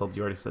and muscled.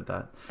 You already said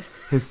that.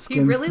 His skin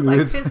He really smooth.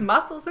 likes his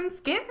muscles and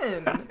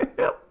skin.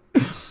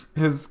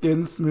 His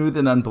skin smooth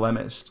and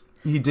unblemished.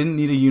 He didn't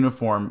need a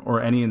uniform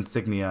or any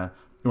insignia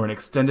or an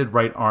extended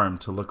right arm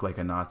to look like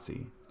a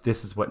Nazi.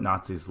 This is what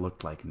Nazis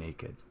looked like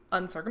naked.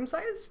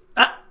 Uncircumcised?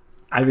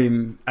 I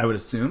mean, I would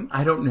assume.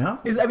 I don't know.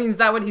 Is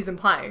that what he's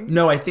implying?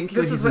 No, I think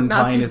what This he's is what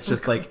implying Nazis is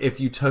just look like if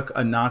you took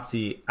a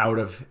Nazi out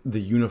of the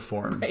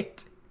uniform,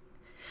 Right.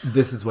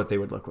 this is what they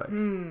would look like.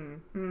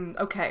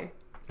 Okay.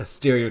 A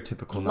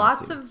stereotypical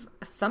Lots Nazi. of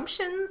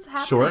assumptions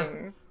happening.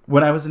 Sure.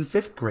 When I was in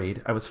 5th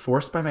grade, I was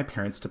forced by my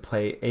parents to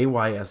play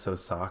AYSO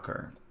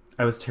soccer.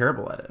 I was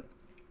terrible at it.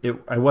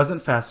 I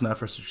wasn't fast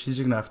enough or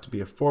strategic enough to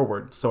be a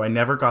forward, so I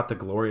never got the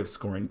glory of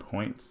scoring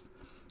points.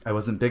 I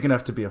wasn't big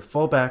enough to be a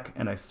fullback,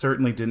 and I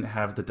certainly didn't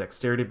have the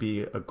dexterity to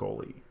be a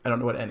goalie. I don't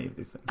know what any of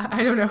these things are.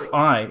 I don't know.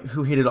 I,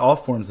 who hated all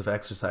forms of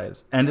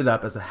exercise, ended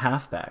up as a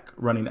halfback,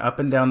 running up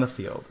and down the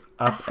field,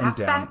 up and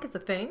down. Halfback is a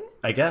thing?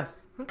 I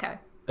guess. Okay.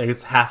 I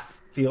guess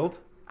half field?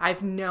 I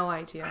have no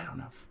idea. I don't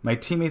know. My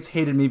teammates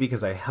hated me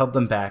because I held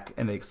them back,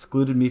 and they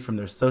excluded me from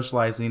their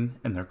socializing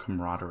and their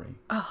camaraderie.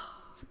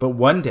 But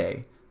one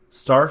day,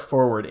 star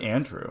forward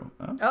Andrew,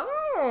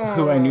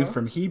 who I knew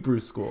from Hebrew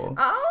school,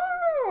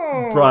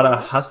 brought a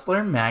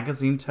Hustler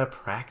magazine to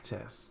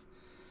practice.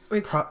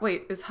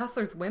 Wait, is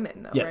Hustlers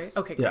women, though, Yes. right?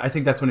 Okay, great. Yeah, I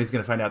think that's when he's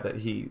going to find out that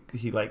he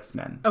likes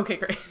men. Okay,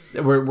 great.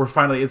 We're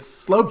finally, it's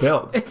slow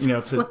build.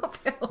 Slow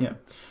build. Yeah.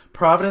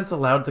 Providence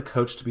allowed the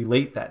coach to be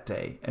late that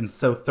day, and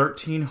so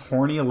 13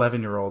 horny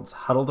 11-year-olds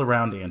huddled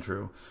around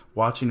Andrew,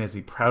 watching as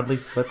he proudly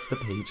flipped the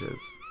pages.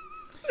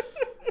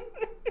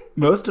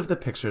 Most of the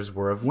pictures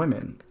were of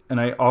women, and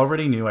I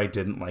already knew I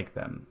didn't like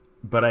them.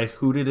 But I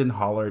hooted and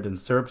hollered and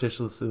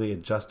surreptitiously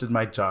adjusted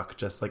my jock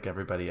just like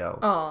everybody else.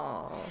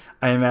 Aww.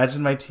 I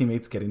imagined my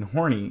teammates getting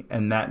horny,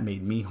 and that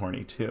made me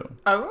horny too.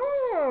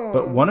 Oh.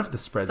 But one of the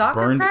spreads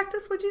Soccer burned...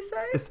 practice, would you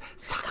say?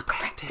 Soccer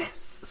practice.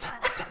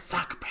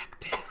 Soccer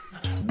practice.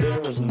 There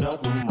is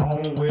nothing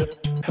wrong with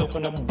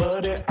helping a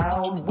buddy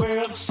out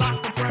with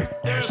soccer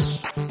practice.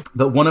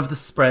 But one of the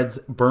spreads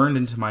burned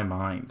into my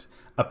mind.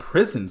 A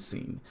prison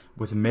scene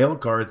with male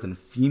guards and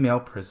female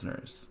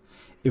prisoners.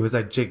 It was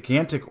a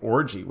gigantic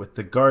orgy with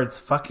the guards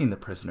fucking the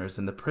prisoners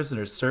and the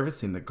prisoners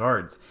servicing the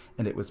guards,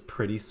 and it was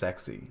pretty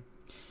sexy.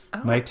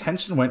 Oh. My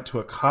attention went to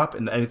a cop,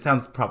 and it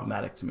sounds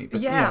problematic to me,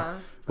 but Yeah.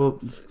 well,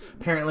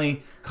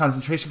 apparently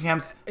concentration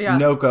camps, Yeah.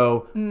 no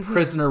go,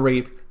 prisoner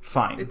rape,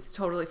 fine. It's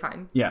totally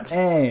fine. Yeah.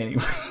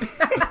 Anyway.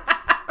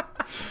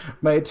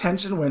 My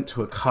attention went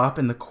to a cop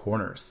in the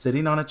corner,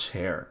 sitting on a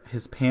chair,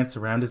 his pants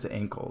around his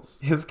ankles.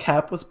 His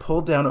cap was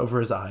pulled down over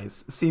his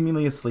eyes,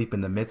 seemingly asleep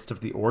in the midst of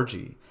the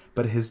orgy,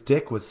 but his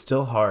dick was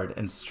still hard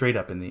and straight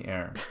up in the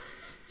air.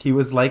 He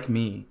was like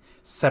me,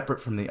 separate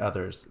from the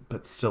others,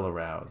 but still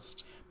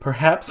aroused.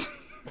 Perhaps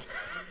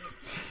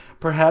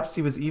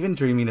he was even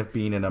dreaming of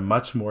being in a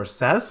much more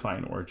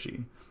satisfying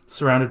orgy,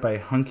 surrounded by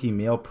hunky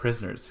male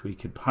prisoners who he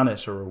could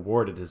punish or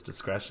reward at his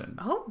discretion.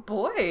 Oh,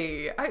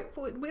 boy.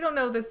 We don't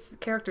know this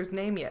character's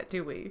name yet,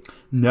 do we?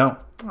 No.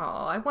 Oh,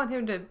 I want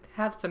him to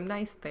have some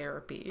nice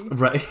therapy.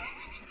 Right.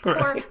 Or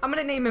I'm going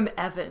to name him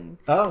Evan.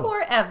 Oh.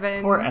 Poor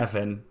Evan. Poor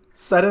Evan.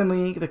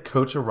 Suddenly, the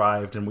coach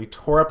arrived, and we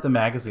tore up the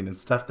magazine and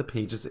stuffed the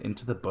pages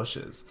into the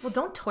bushes. Well,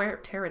 don't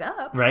tear it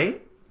up.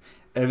 Right?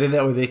 And then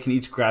that way they can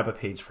each grab a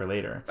page for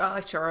later.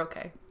 Oh, sure,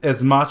 okay.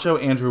 As macho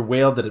Andrew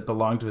wailed that it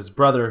belonged to his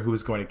brother who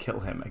was going to kill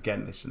him.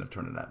 Again, they shouldn't have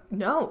torn it up.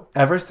 No.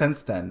 Ever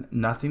since then,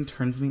 nothing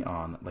turns me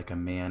on like a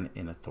man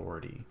in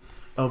authority.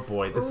 Oh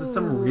boy, this is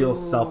some real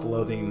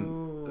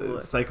self-loathing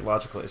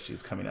psychological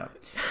issues coming up.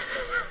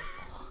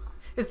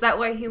 Is that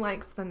why he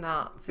likes the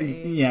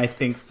Nazi? Yeah, I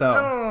think so.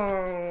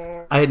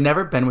 Oh. I had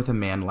never been with a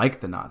man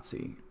like the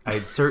Nazi. I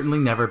had certainly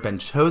never been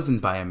chosen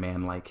by a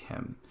man like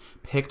him,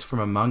 picked from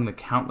among the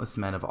countless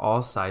men of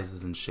all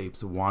sizes and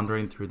shapes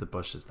wandering through the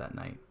bushes that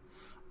night.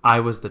 I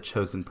was the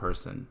chosen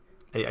person.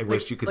 I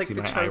wish you could see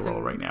my eye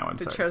roll right now. I'm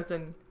the sorry.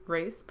 chosen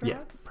race,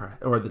 perhaps? Yeah,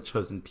 or the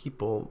chosen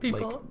people.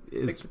 Like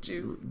the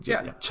Jews.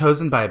 Yeah.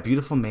 Chosen by a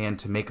beautiful man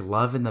to make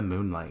love in the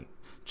moonlight.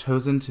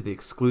 Chosen to the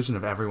exclusion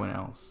of everyone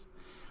else.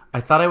 I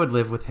thought I would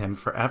live with him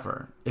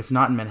forever. If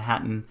not in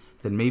Manhattan,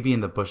 then maybe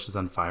in the bushes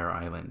on Fire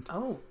Island.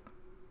 Oh.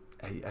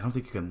 I don't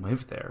think you can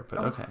live there, but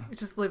okay.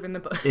 Just live in the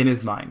bush. In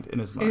his mind. In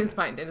his mind.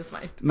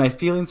 My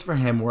feelings for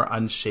him were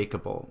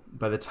unshakable.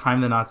 By the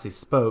time the Nazi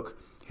spoke,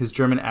 his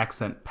German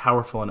accent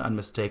powerful and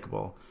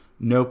unmistakable,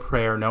 no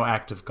prayer, no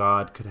act of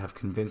God could have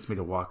convinced me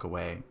to walk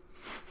away.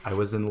 I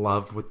was in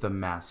love with the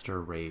master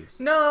race.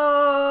 No!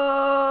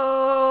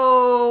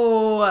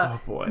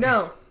 Oh, boy.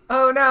 No.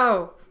 Oh,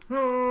 no.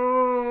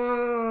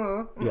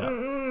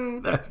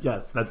 Yeah.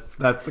 Yes, that's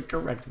the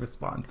correct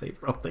response,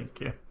 April. Thank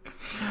you.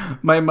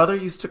 My mother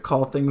used to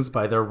call things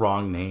by their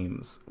wrong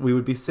names. We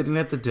would be sitting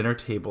at the dinner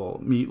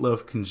table,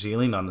 meatloaf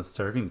congealing on the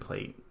serving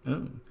plate.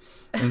 Ooh.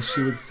 And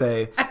she would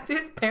say...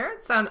 His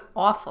parents sound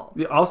awful.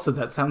 Also,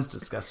 that sounds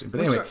disgusting.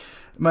 But anyway,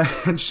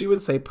 and she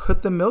would say,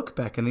 put the milk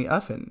back in the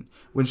oven,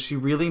 when she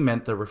really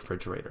meant the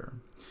refrigerator.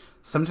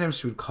 Sometimes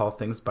she would call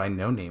things by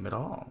no name at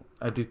all.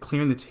 I'd be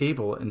clearing the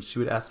table, and she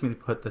would ask me to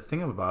put the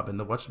thingamabob in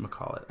the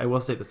whatchamacallit. I will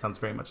say this sounds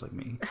very much like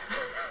me.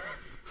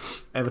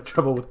 I have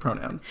trouble with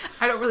pronouns.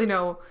 I don't really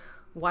know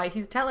why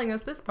he's telling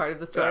us this part of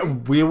the story.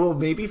 We will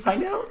maybe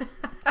find out.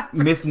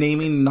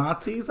 Misnaming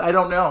Nazis? I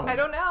don't know. I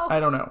don't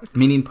know.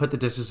 Meaning put the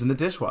dishes in the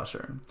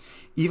dishwasher.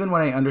 Even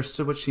when I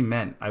understood what she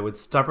meant, I would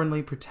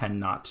stubbornly pretend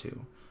not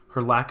to.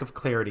 Her lack of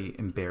clarity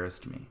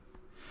embarrassed me.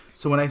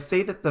 So when I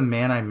say that the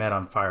man I met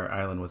on Fire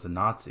Island was a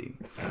Nazi,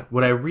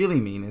 what I really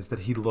mean is that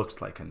he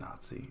looked like a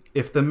Nazi.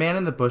 If the man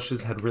in the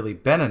bushes had really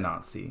been a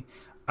Nazi,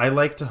 I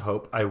like to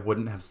hope I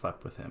wouldn't have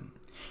slept with him.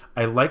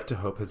 I like to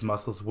hope his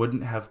muscles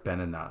wouldn't have been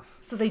enough.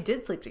 So they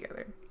did sleep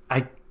together.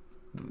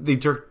 They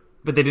jerked,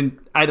 but they didn't.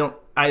 I don't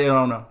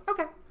know.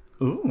 Okay.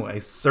 Ooh, I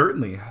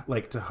certainly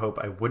like to hope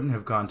I wouldn't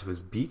have gone to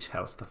his beach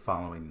house the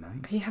following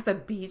night. He has a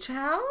beach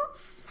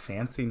house?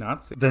 Fancy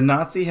Nazi. The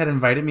Nazi had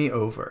invited me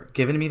over,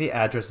 given me the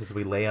address as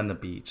we lay on the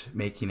beach,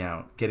 making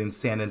out, getting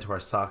sand into our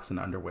socks and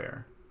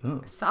underwear.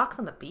 Ooh. Socks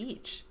on the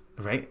beach?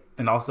 Right?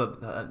 And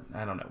also,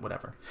 I don't know,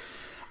 whatever.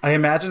 I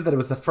imagined that it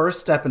was the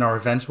first step in our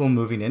eventual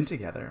moving in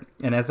together,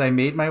 and as I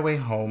made my way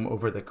home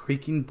over the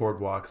creaking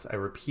boardwalks, I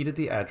repeated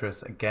the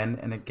address again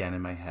and again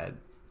in my head,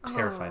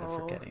 terrified of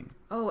forgetting.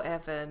 Oh,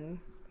 Evan.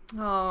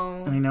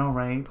 Oh. I know,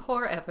 right?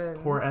 Poor Evan.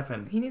 Poor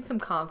Evan. He needs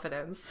some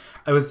confidence.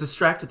 I was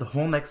distracted the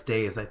whole next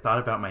day as I thought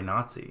about my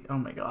Nazi. Oh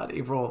my god,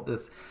 April,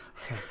 this...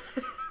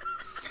 Okay.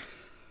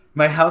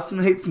 My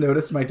housemates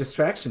noticed my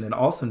distraction and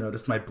also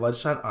noticed my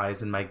bloodshot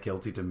eyes and my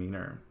guilty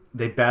demeanor.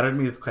 They battered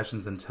me with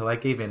questions until I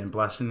gave in and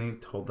blushingly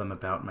told them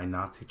about my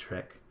Nazi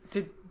trick.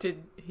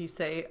 Did he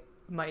say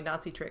my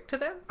Nazi trick to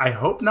them? I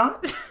hope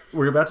not.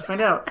 We're about to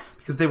find out.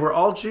 Because they were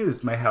all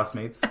Jews, my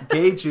housemates.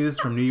 Gay Jews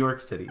from New York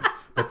City.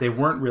 But they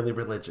weren't really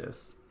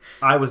religious.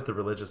 I was the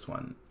religious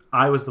one.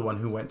 I was the one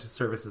who went to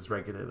services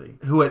regularly.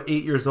 Who at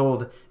 8 years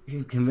old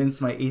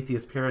convinced my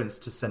atheist parents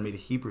to send me to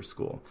Hebrew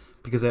school.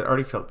 Because I'd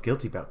already felt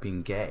guilty about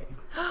being gay.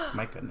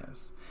 My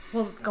goodness.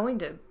 Well, going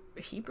to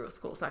Hebrew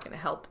school is not going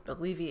to help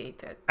alleviate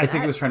that. I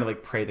think it was trying to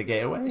pray the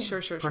gay away.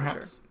 Sure.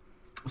 Perhaps.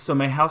 So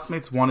my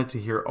housemates wanted to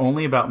hear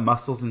only about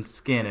muscles and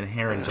skin and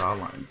hair and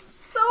jawlines.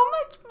 So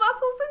much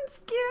muscles and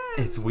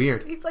skin. It's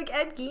weird. He's like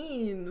Ed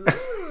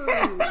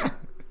Gein.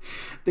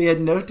 They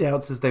had no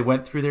doubts as they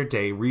went through their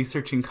day,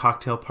 researching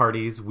cocktail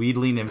parties,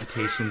 wheedling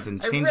invitations,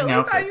 and changing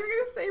outfits. I really thought you were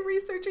going to say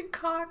researching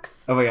cocks.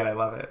 Oh my god, I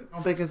love it.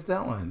 How big is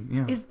that one?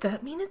 Yeah. Does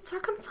that mean it's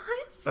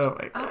circumcised? Oh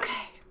my god.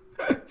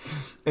 Okay.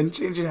 And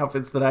changing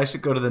outfits that I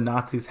should go to the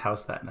Nazis'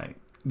 house that night.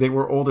 They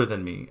were older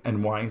than me,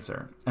 and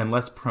wiser, and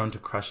less prone to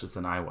crushes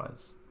than I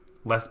was.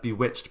 Less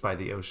bewitched by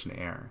the ocean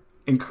air.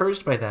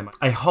 Encouraged by them,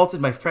 I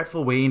halted my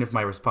fretful weighing of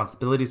my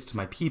responsibilities to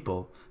my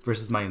people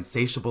versus my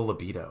insatiable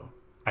libido.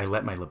 I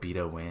let my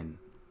libido win.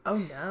 Oh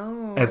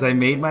no. As I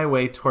made my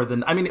way toward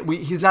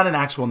he's not an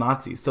actual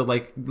Nazi, so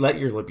let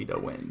your libido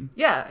win.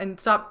 Yeah, and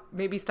stop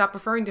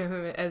referring to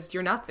him as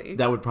your Nazi.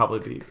 That would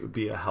probably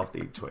be a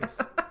healthy choice.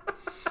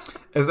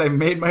 As I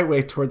made my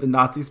way toward the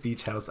Nazi's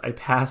beach house, I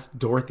passed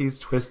Dorothy's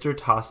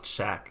twister-tossed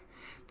shack.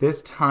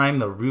 This time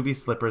the ruby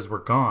slippers were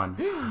gone,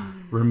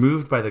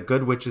 removed by the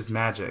good witch's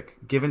magic,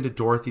 given to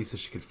Dorothy so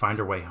she could find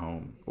her way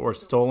home. Or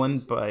stolen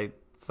by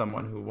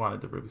someone who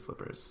wanted the ruby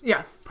slippers.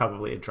 Yeah.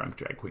 Probably a drunk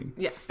drag queen.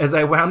 Yeah. As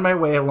I wound my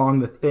way along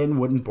the thin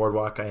wooden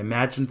boardwalk, I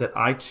imagined that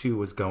I too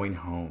was going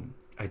home.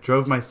 I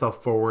drove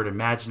myself forward,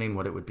 imagining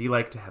what it would be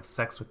like to have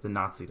sex with the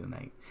Nazi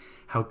tonight.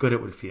 How good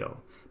it would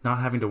feel. Not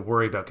having to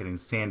worry about getting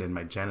sand in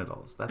my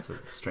genitals. That's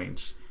a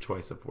strange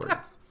choice of words.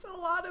 That's a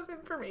lot of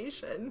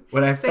information.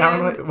 In my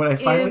genitals.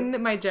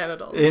 In my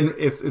genitals.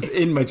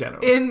 In my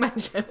genitals.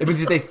 I mean,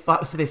 did they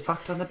fuck? So they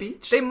fucked on the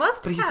beach? They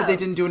must have. But he said they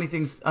didn't do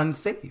anything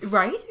unsafe.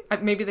 Right?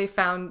 Maybe they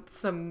found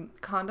some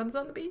condoms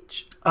on the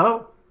beach.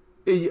 Oh,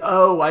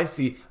 I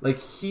see. Like,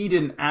 he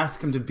didn't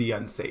ask him to be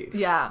unsafe.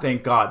 Yeah.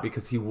 Thank God,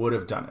 because he would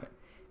have done it.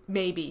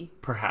 Maybe.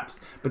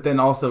 Perhaps. But then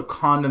also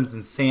condoms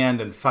and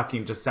sand and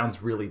fucking just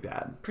sounds really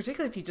bad.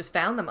 Particularly if you just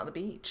found them on the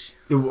beach.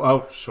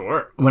 Oh,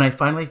 sure. When I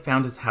finally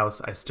found his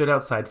house, I stood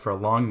outside for a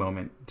long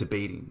moment,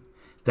 debating.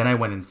 Then I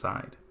went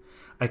inside.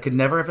 I could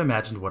never have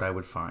imagined what I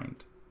would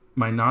find.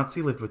 My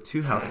Nazi lived with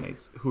 2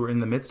 housemates who were in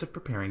the midst of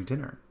preparing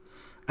dinner.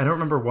 I don't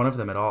remember one of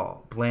them at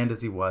all, bland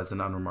as he was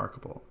and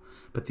unremarkable.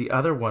 But the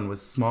other one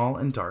was small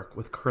and dark,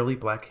 with curly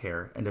black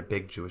hair and a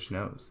big Jewish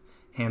nose.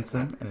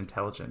 Handsome and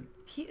intelligent.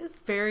 He is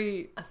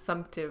very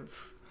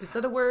assumptive. Is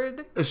that a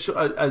word?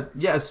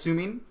 Yeah,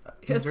 assuming.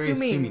 He's very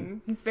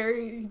assuming.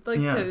 He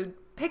likes to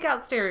pick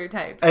out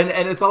stereotypes.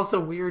 And it's also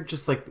weird,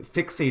 just like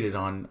fixated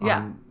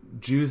on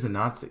Jews and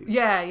Nazis.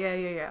 Yeah.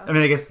 I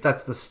mean, I guess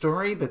that's the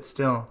story, but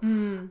still.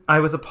 I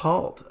was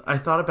appalled. I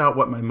thought about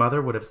what my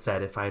mother would have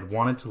said if I had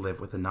wanted to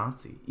live with a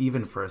Nazi,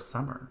 even for a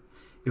summer.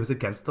 It was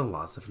against the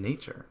laws of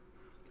nature.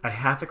 I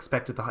half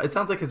expected it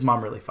sounds like his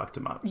mom really fucked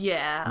him up.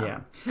 Yeah.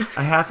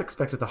 I half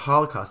expected the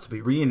Holocaust to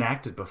be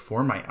reenacted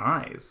before my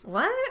eyes.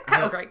 What?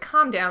 Okay,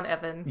 calm down,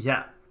 Evan.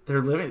 Yeah.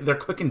 They're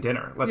cooking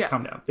dinner. Let's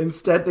calm down.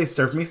 Instead, they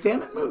served me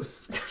salmon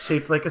mousse,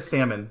 shaped like a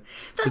salmon.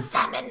 The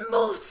salmon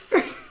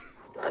mousse.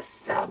 The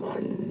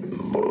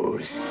salmon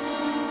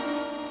mousse.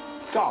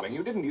 Darling,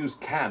 you didn't use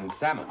canned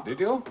salmon, did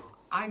you?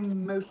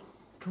 I'm most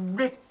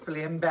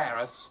dreadfully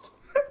embarrassed.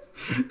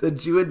 The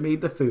Jew had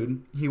made the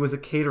food. He was a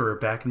caterer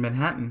back in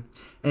Manhattan,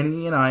 and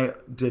he and I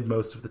did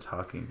most of the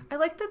talking. I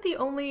like that the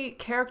only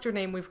character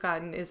name we've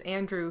gotten is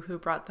Andrew, who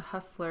brought the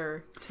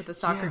hustler to the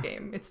soccer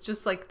game. It's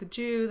just like the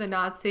Jew, the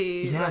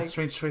Nazi. Yeah, like,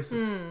 strange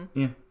choices.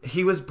 Yeah.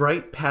 He was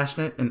bright,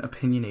 passionate, and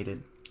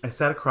opinionated. I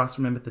sat across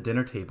from him at the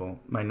dinner table,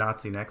 my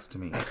Nazi next to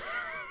me.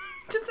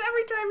 Just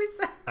every time he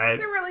says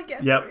it really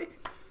gets me.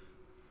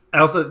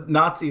 Also,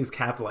 Nazi is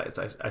capitalized,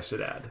 I should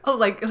add. Oh,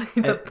 like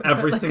it's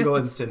every single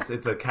instance,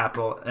 it's a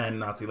capital N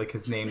Nazi, like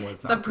his name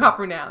was Nazi. It's a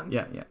proper noun.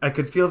 Yeah. I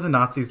could feel the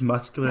Nazi's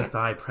muscular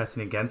thigh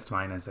pressing against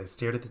mine as I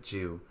stared at the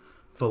Jew,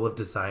 full of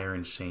desire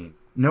and shame.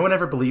 No one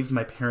ever believes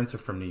my parents are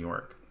from New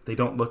York. They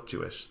don't look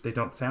Jewish. They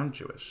don't sound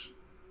Jewish.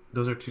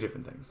 Those are two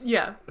different things.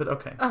 Yeah. But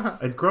okay.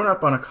 I'd grown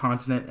up on a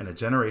continent and a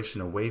generation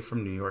away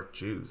from New York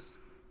Jews.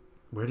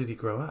 Where did he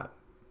grow up?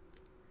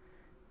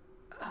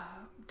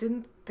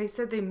 Didn't they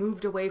said they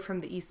moved away from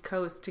the East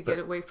Coast to get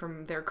away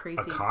from their crazy...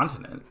 A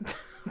continent?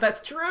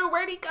 That's true.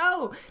 Where'd he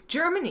go?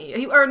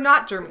 Germany. Or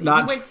not Germany.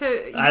 He went to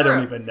Europe. I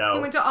don't even know. He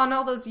went on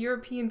all those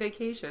European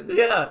vacations.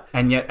 Yeah.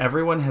 And yet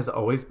everyone has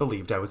always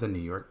believed I was a New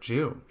York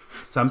Jew.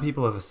 Some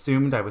people have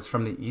assumed I was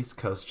from the East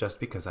Coast just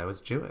because I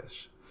was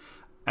Jewish.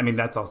 I mean,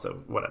 that's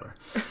also whatever.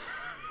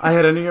 I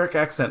had a New York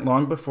accent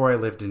long before I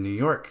lived in New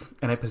York,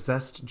 and I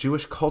possessed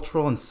Jewish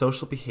cultural and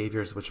social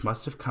behaviors which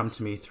must have come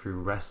to me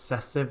through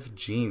recessive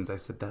genes. I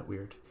said that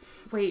weird.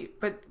 Wait,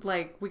 but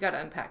we gotta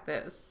unpack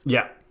this.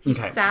 Yeah. He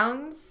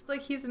sounds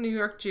like he's a New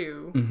York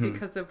Jew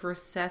because of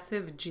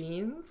recessive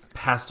genes.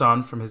 Passed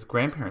on from his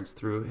grandparents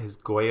through his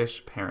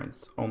Goyish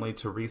parents, only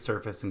to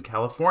resurface in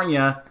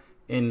California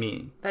in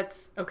me.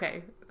 That's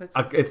okay.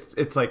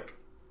 It's like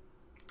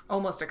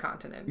almost a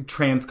continent.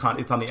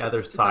 It's on the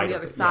other side. On the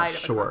other side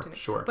of a continent.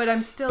 Sure. But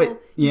I'm still.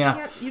 You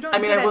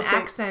don't get an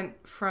accent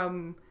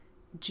from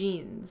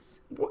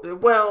genes.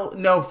 Well,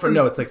 no,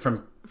 it's like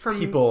from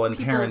people and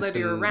parents that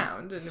you're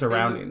around, and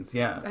surroundings.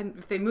 And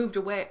if they moved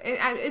away,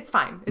 it's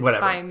fine. It's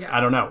whatever. fine. Yeah. I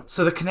don't know.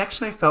 So the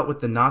connection I felt with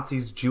the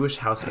Nazi's Jewish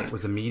housemate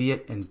was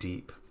immediate and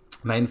deep.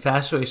 My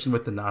infatuation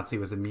with the Nazi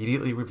was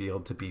immediately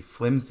revealed to be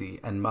flimsy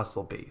and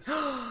muscle-based.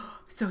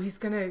 So he's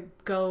gonna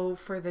go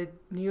for the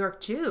New York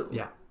Jew.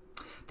 Yeah.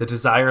 The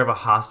desire of a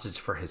hostage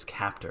for his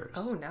captors.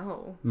 Oh,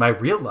 no. My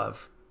real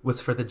love was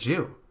for the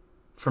Jew,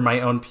 for my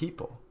own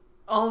people.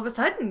 All of a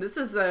sudden, this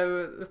is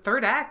a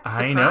third act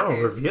surprise. I know,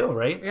 reveal,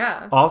 right?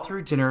 Yeah. All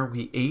through dinner,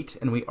 we ate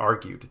and we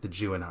argued, the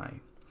Jew and I.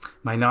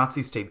 My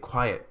Nazi stayed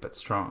quiet but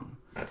strong.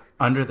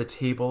 Under the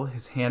table,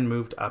 his hand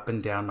moved up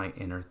and down my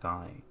inner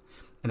thigh.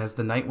 And as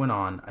the night went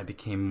on, I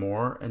became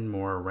more and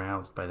more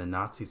aroused by the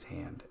Nazi's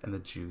hand and the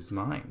Jew's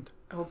mind.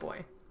 Oh,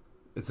 boy.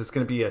 Is this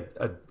going to be a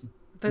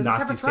Nazi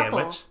Nazi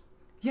sandwich?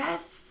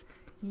 Yes.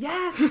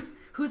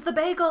 Who's the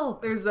bagel?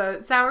 There's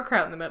a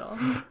sauerkraut in the middle.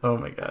 Oh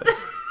my god.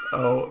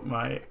 Oh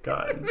my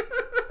god.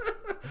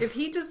 If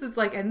he just is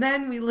like, and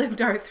then we lived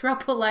our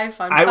throuple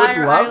life on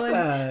Fire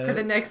Island for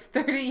the next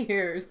 30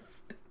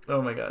 years.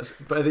 Oh my gosh.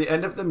 By the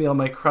end of the meal,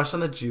 my crush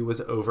on the Jew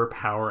was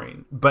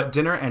overpowering. But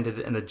dinner ended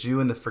and the Jew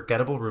and the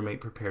forgettable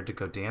roommate prepared to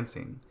go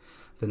dancing.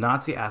 The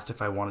Nazi asked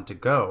if I wanted to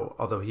go,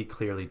 although he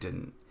clearly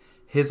didn't.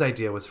 His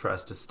idea was for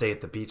us to stay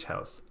at the beach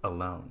house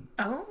alone.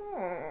 Oh.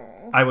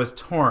 I was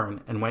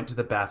torn and went to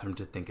the bathroom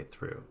to think it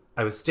through.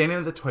 I was standing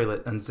at the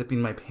toilet unzipping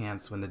my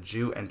pants when the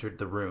Jew entered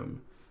the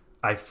room.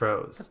 I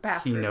froze. The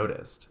bathroom. He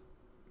noticed.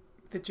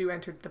 The Jew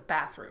entered the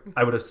bathroom.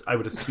 I would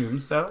assume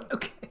so.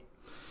 Okay.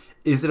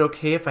 Is it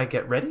okay if I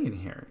get ready in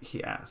here?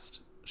 He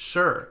asked.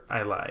 Sure,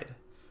 I lied.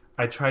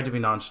 I tried to be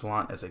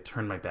nonchalant as I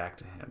turned my back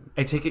to him.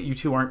 I take it you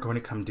two aren't going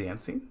to come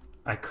dancing?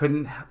 I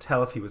couldn't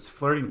tell if he was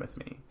flirting with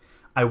me.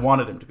 I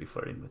wanted him to be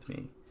flirting with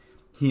me.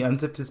 He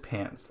unzipped his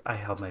pants. I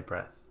held my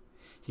breath.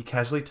 He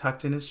casually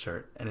tucked in his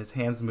shirt, and his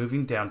hands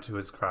moving down to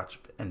his crotch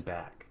and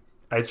back.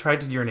 I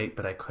tried to urinate,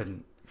 but I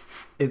couldn't.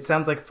 It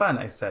sounds like fun,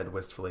 I said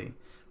wistfully.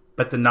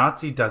 But the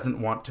Nazi doesn't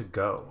want to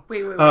go.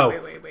 Wait. Is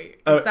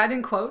that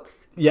in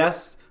quotes?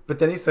 Yes, but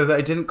then he says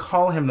I didn't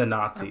call him the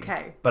Nazi.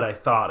 Okay. But I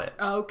thought it.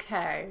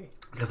 Okay.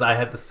 Because I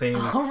had the same...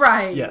 All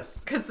right.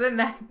 Yes. Because then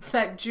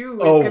that Jew is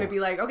going to be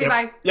like, okay,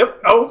 bye.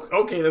 Yep. Oh,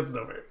 okay, this is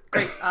over.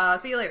 Great.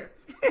 See you later.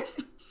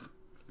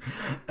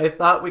 I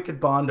thought we could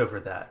bond over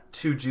that.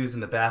 Two Jews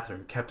in the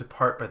bathroom, kept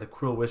apart by the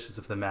cruel wishes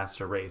of the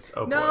master race.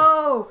 Oh,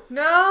 boy.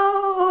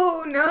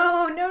 No.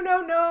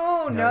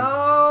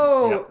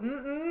 Yep.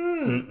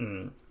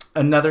 Mm-mm.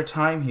 Another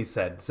time, he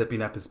said,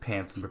 zipping up his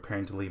pants and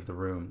preparing to leave the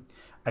room.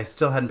 I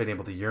still hadn't been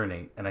able to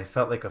urinate, and I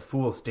felt like a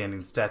fool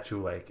standing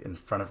statue-like in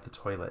front of the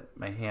toilet,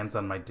 my hands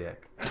on my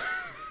dick.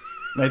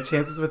 My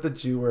chances with the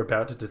Jew were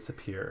about to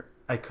disappear.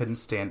 I couldn't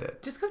stand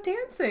it. Just go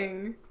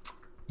dancing.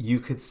 You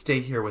could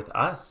stay here with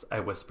us, I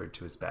whispered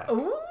to his back.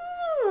 Ooh.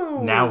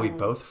 Now we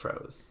both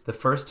froze. The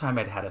first time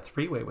I'd had a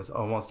three-way was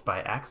almost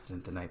by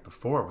accident the night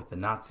before with the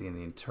Nazi and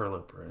the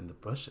interloper in the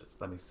bushes.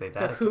 Let me say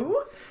that again.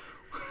 Who?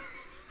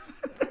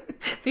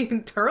 The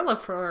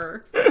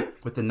interloper.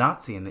 With the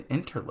Nazi and the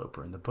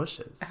interloper in the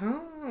bushes.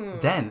 Oh.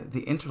 Then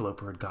the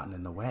interloper had gotten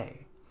in the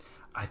way.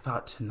 I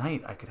thought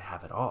tonight I could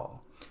have it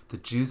all. The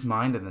Jew's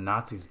mind and the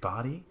Nazi's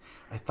body.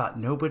 I thought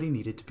nobody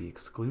needed to be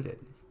excluded.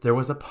 There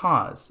was a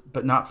pause,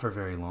 but not for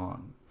very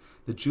long.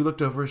 The Jew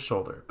looked over his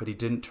shoulder, but he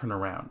didn't turn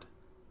around.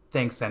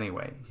 Thanks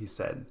anyway, he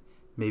said.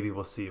 Maybe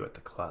we'll see you at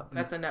the club.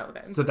 That's a no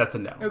then. So that's a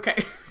no. Okay.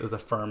 It was a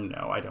firm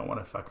no. I don't want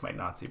to fuck my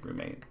Nazi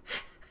roommate.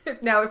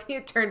 Now, if he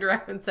had turned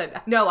around and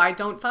said, no, I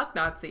don't fuck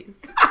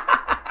Nazis.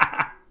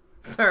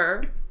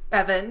 Sir,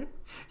 Evan.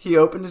 He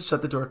opened and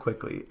shut the door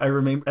quickly. I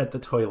remained at the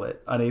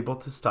toilet, unable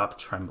to stop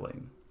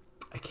trembling.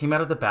 I came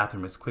out of the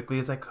bathroom as quickly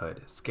as I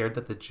could, scared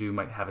that the Jew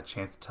might have a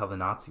chance to tell the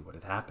Nazi what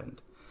had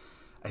happened.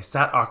 I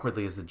sat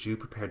awkwardly as the Jew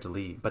prepared to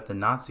leave, but the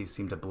Nazi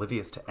seemed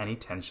oblivious to any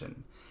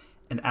tension.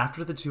 And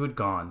after the Jew had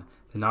gone,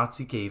 the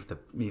Nazi gave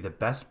me the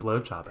best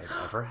blowjob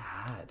I've ever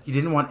had. He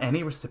didn't want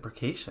any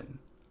reciprocation.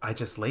 I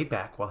just lay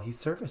back while he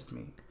serviced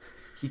me.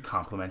 He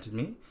complimented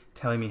me,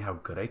 telling me how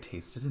good I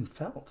tasted and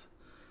felt.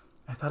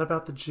 I thought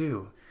about the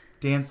Jew,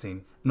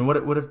 dancing, and what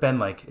it would have been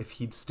like if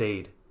he'd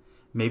stayed.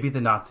 Maybe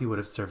the Nazi would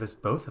have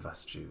serviced both of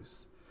us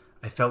Jews.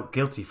 I felt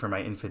guilty for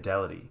my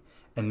infidelity,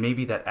 and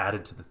maybe that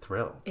added to the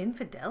thrill.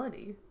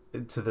 Infidelity?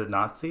 To the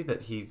Nazi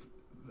that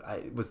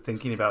I was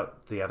thinking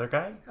about the other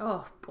guy?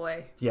 Oh,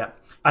 boy. Yeah.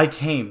 I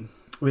came.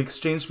 We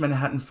exchanged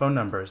Manhattan phone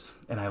numbers,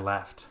 and I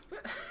left.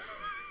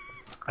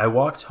 I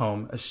walked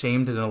home,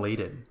 ashamed and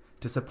elated,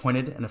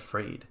 disappointed and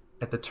afraid.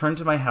 At the turn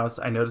to my house,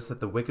 I noticed that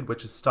the Wicked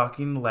Witch's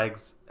stocking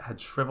legs had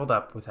shriveled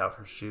up without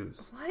her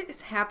shoes. What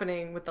is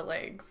happening with the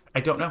legs? I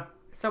don't know.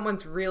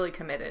 Someone's really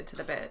committed to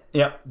the bit.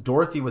 Yep.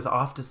 Dorothy was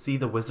off to see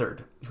the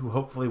wizard, who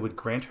hopefully would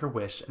grant her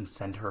wish and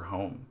send her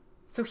home.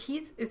 So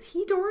is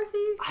he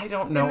Dorothy? I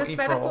don't know. In this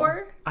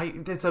metaphor?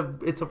 It's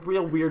a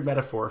real weird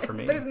metaphor for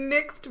me. There's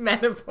mixed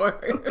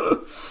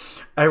metaphors.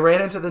 I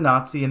ran into the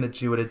Nazi and the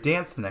Jew at a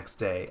dance the next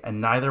day, and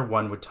neither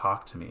one would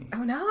talk to me.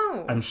 Oh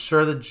no. I'm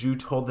sure the Jew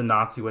told the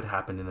Nazi what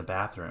happened in the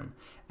bathroom,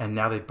 and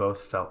now they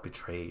both felt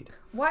betrayed.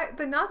 Why?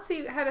 The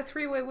Nazi had a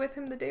three-way with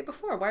him the day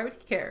before. Why would he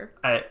care?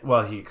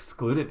 Well, he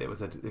excluded. It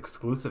was an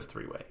exclusive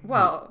three-way.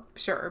 Well,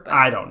 sure, but...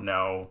 I don't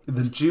know.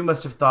 The Jew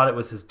must have thought it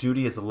was his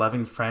duty as a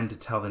loving friend to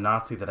tell the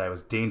Nazi that I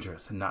was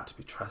dangerous and not to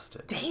be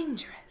trusted.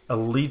 Dangerous?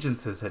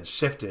 Allegiances had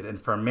shifted,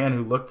 and for a man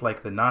who looked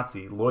like the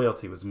Nazi,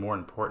 loyalty was more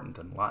important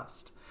than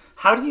lust.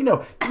 How do you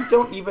know? You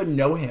don't even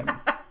know him.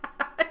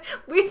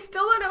 We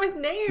still don't know his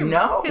name.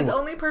 No. His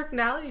only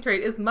personality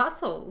trait is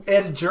muscles.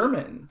 And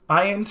German.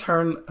 I, in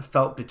turn,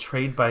 felt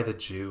betrayed by the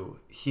Jew.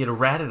 He had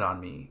ratted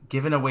on me,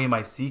 given away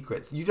my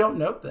secrets. You don't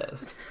know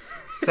this.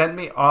 Sent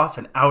me off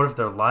and out of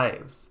their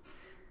lives.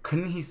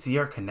 Couldn't he see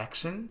our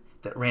connection?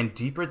 That ran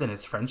deeper than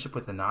his friendship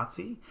with the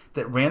Nazi?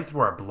 That ran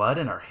through our blood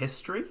and our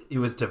history? It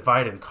was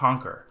divide and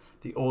conquer,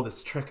 the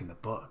oldest trick in the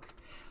book.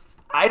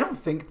 I don't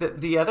think that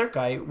the other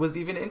guy was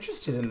even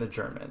interested in the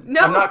German.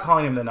 No. I'm not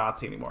calling him the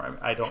Nazi anymore.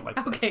 I don't like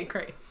this. Okay,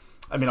 great.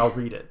 I mean, I'll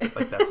read it.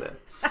 Like, that's it.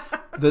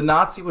 The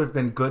Nazi would have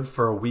been good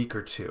for a week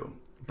or two,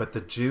 but the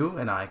Jew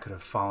and I could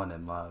have fallen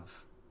in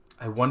love.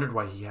 I wondered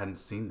why he hadn't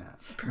seen that.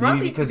 Probably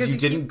Maybe because you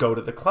didn't go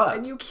to the club.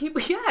 And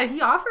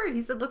he offered. He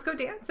said, let's go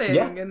dancing.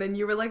 Yeah. And then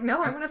you were like,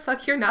 no, I want to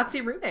fuck your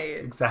Nazi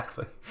roommate.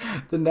 Exactly.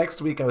 The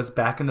next week, I was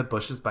back in the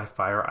bushes by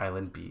Fire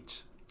Island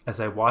Beach. As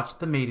I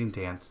watched the mating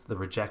dance, the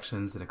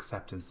rejections and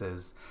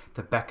acceptances,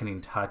 the beckoning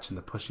touch and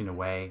the pushing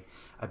away,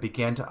 I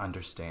began to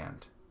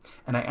understand.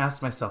 And I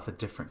asked myself a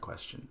different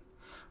question.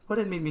 What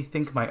had made me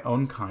think my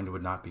own kind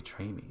would not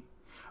betray me?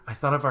 I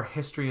thought of our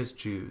history as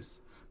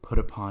Jews, put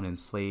upon,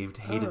 enslaved,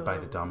 hated by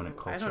the dominant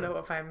culture. I don't know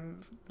if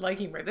I'm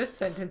liking where this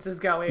sentence is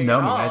going. No,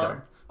 at me all.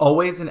 neither.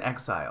 Always in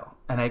exile.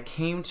 And I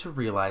came to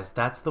realize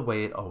that's the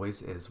way it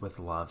always is with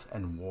love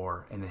and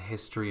war in the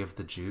history of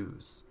the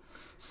Jews.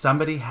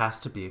 Somebody has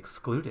to be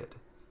excluded.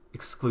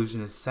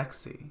 Exclusion is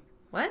sexy.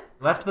 What?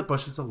 I left the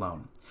bushes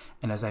alone,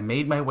 and as I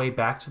made my way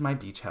back to my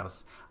beach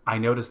house, I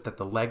noticed that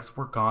the legs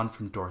were gone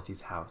from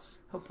Dorothy's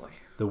house. Oh boy.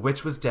 The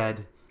witch was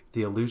dead,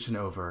 the illusion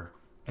over,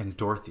 and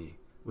Dorothy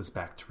was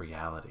back to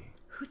reality.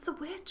 Who's the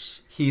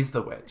witch? He's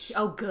the witch.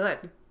 Oh,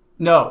 good.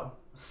 No,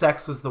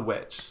 sex was the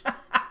witch.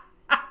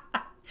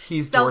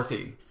 He's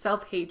Dorothy.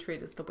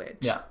 Self-hatred is the witch.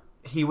 Yeah.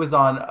 He was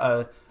on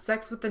a...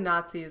 Sex with the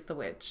Nazi is the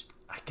witch.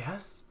 I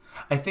guess.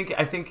 I think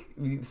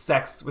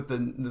sex with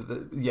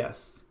the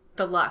yes.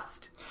 The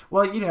lust.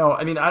 Well,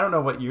 I mean, I don't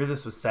know what year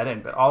this was set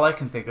in, but all I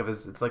can think of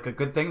is it's like a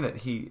good thing that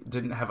he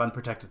didn't have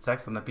unprotected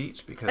sex on the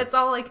beach, because That's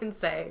all I can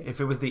say. if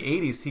it was the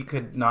 80s, he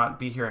could not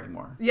be here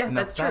anymore. Yeah, And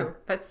that's sad. true.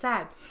 That's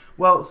sad.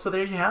 Well, so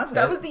there you have it.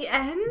 That was the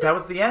end? That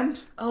was the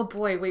end. Oh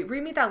boy, wait,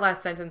 read me that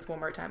last sentence one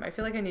more time. I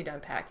feel like I need to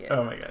unpack it.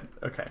 Oh my god.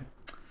 Okay.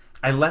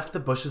 I left the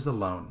bushes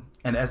alone,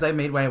 and as I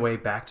made my way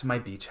back to my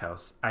beach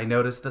house, I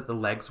noticed that the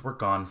legs were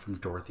gone from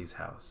Dorothy's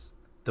house.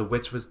 The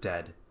witch was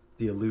dead,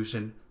 the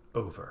illusion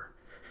over,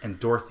 and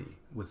Dorothy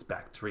was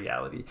back to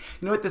reality. You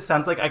know what this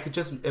sounds like? I could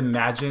just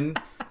imagine...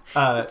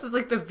 This is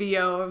like the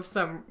VO of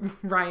some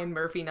Ryan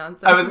Murphy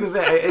nonsense. I was going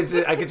to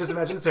say, I could just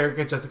imagine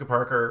Sarah Jessica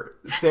Parker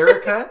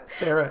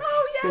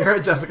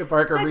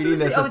reading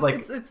this as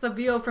like... It's the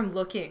VO from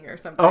Looking or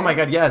something. Oh my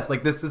god, yes.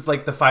 Like, this is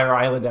like the Fire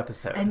Island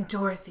episode. And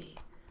Dorothy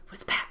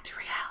was back to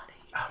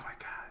reality. Oh my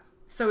god.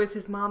 So is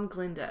his mom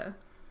Glinda?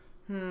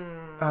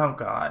 Oh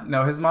God,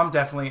 no! His mom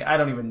definitely. I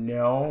don't even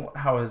know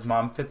how his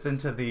mom fits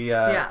into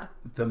the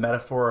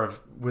metaphor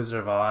of Wizard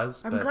of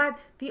Oz. I'm glad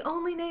the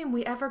only name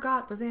we ever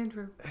got was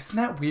Andrew. Isn't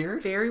that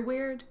weird? Very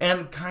weird.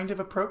 And kind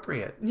of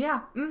appropriate.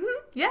 Yeah.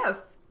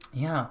 Yes.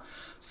 Yeah.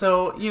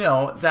 So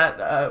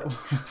that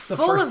was the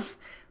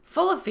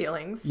Full of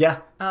feelings.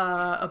 Yeah.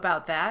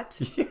 About that.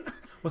 Yeah.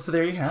 Well, so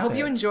there you have it. Hope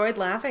you enjoyed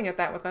laughing at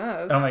that with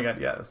us. Oh my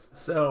God, yes.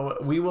 So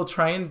we will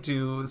try and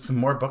do some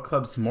more book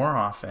clubs more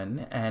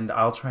often, and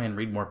I'll try and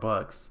read more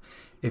books.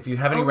 If you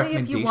have any Only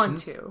recommendations, if you want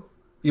to.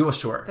 You will,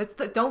 sure.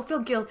 Don't feel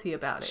guilty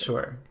about it.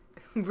 Sure.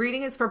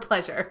 Reading is for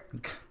pleasure.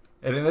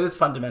 And it is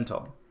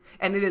fundamental.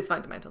 And it is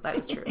fundamental. That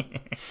is true.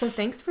 So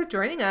thanks for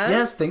joining us.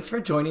 Yes, thanks for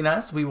joining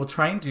us. We will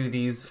try and do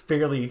these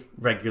fairly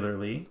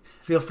regularly.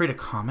 Feel free to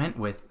comment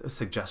with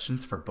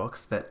suggestions for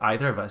books that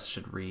either of us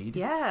should read.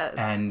 Yes.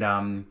 And,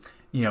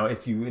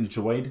 if you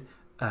enjoyed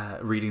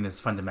reading this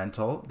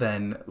fundamental,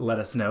 then let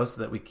us know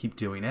so that we keep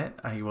doing it.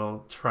 I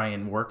will try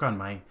and work on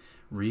my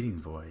reading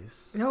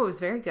voice. No, it was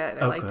very good.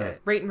 I liked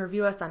it. Rate and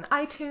review us on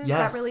iTunes.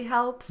 Yes. That really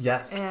helps.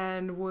 Yes.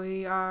 And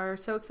we are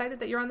so excited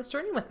that you're on this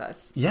journey with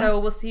us. Yeah. So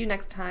we'll see you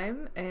next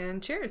time,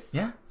 and cheers.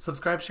 Yeah.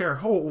 Subscribe, share.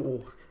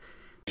 Ho.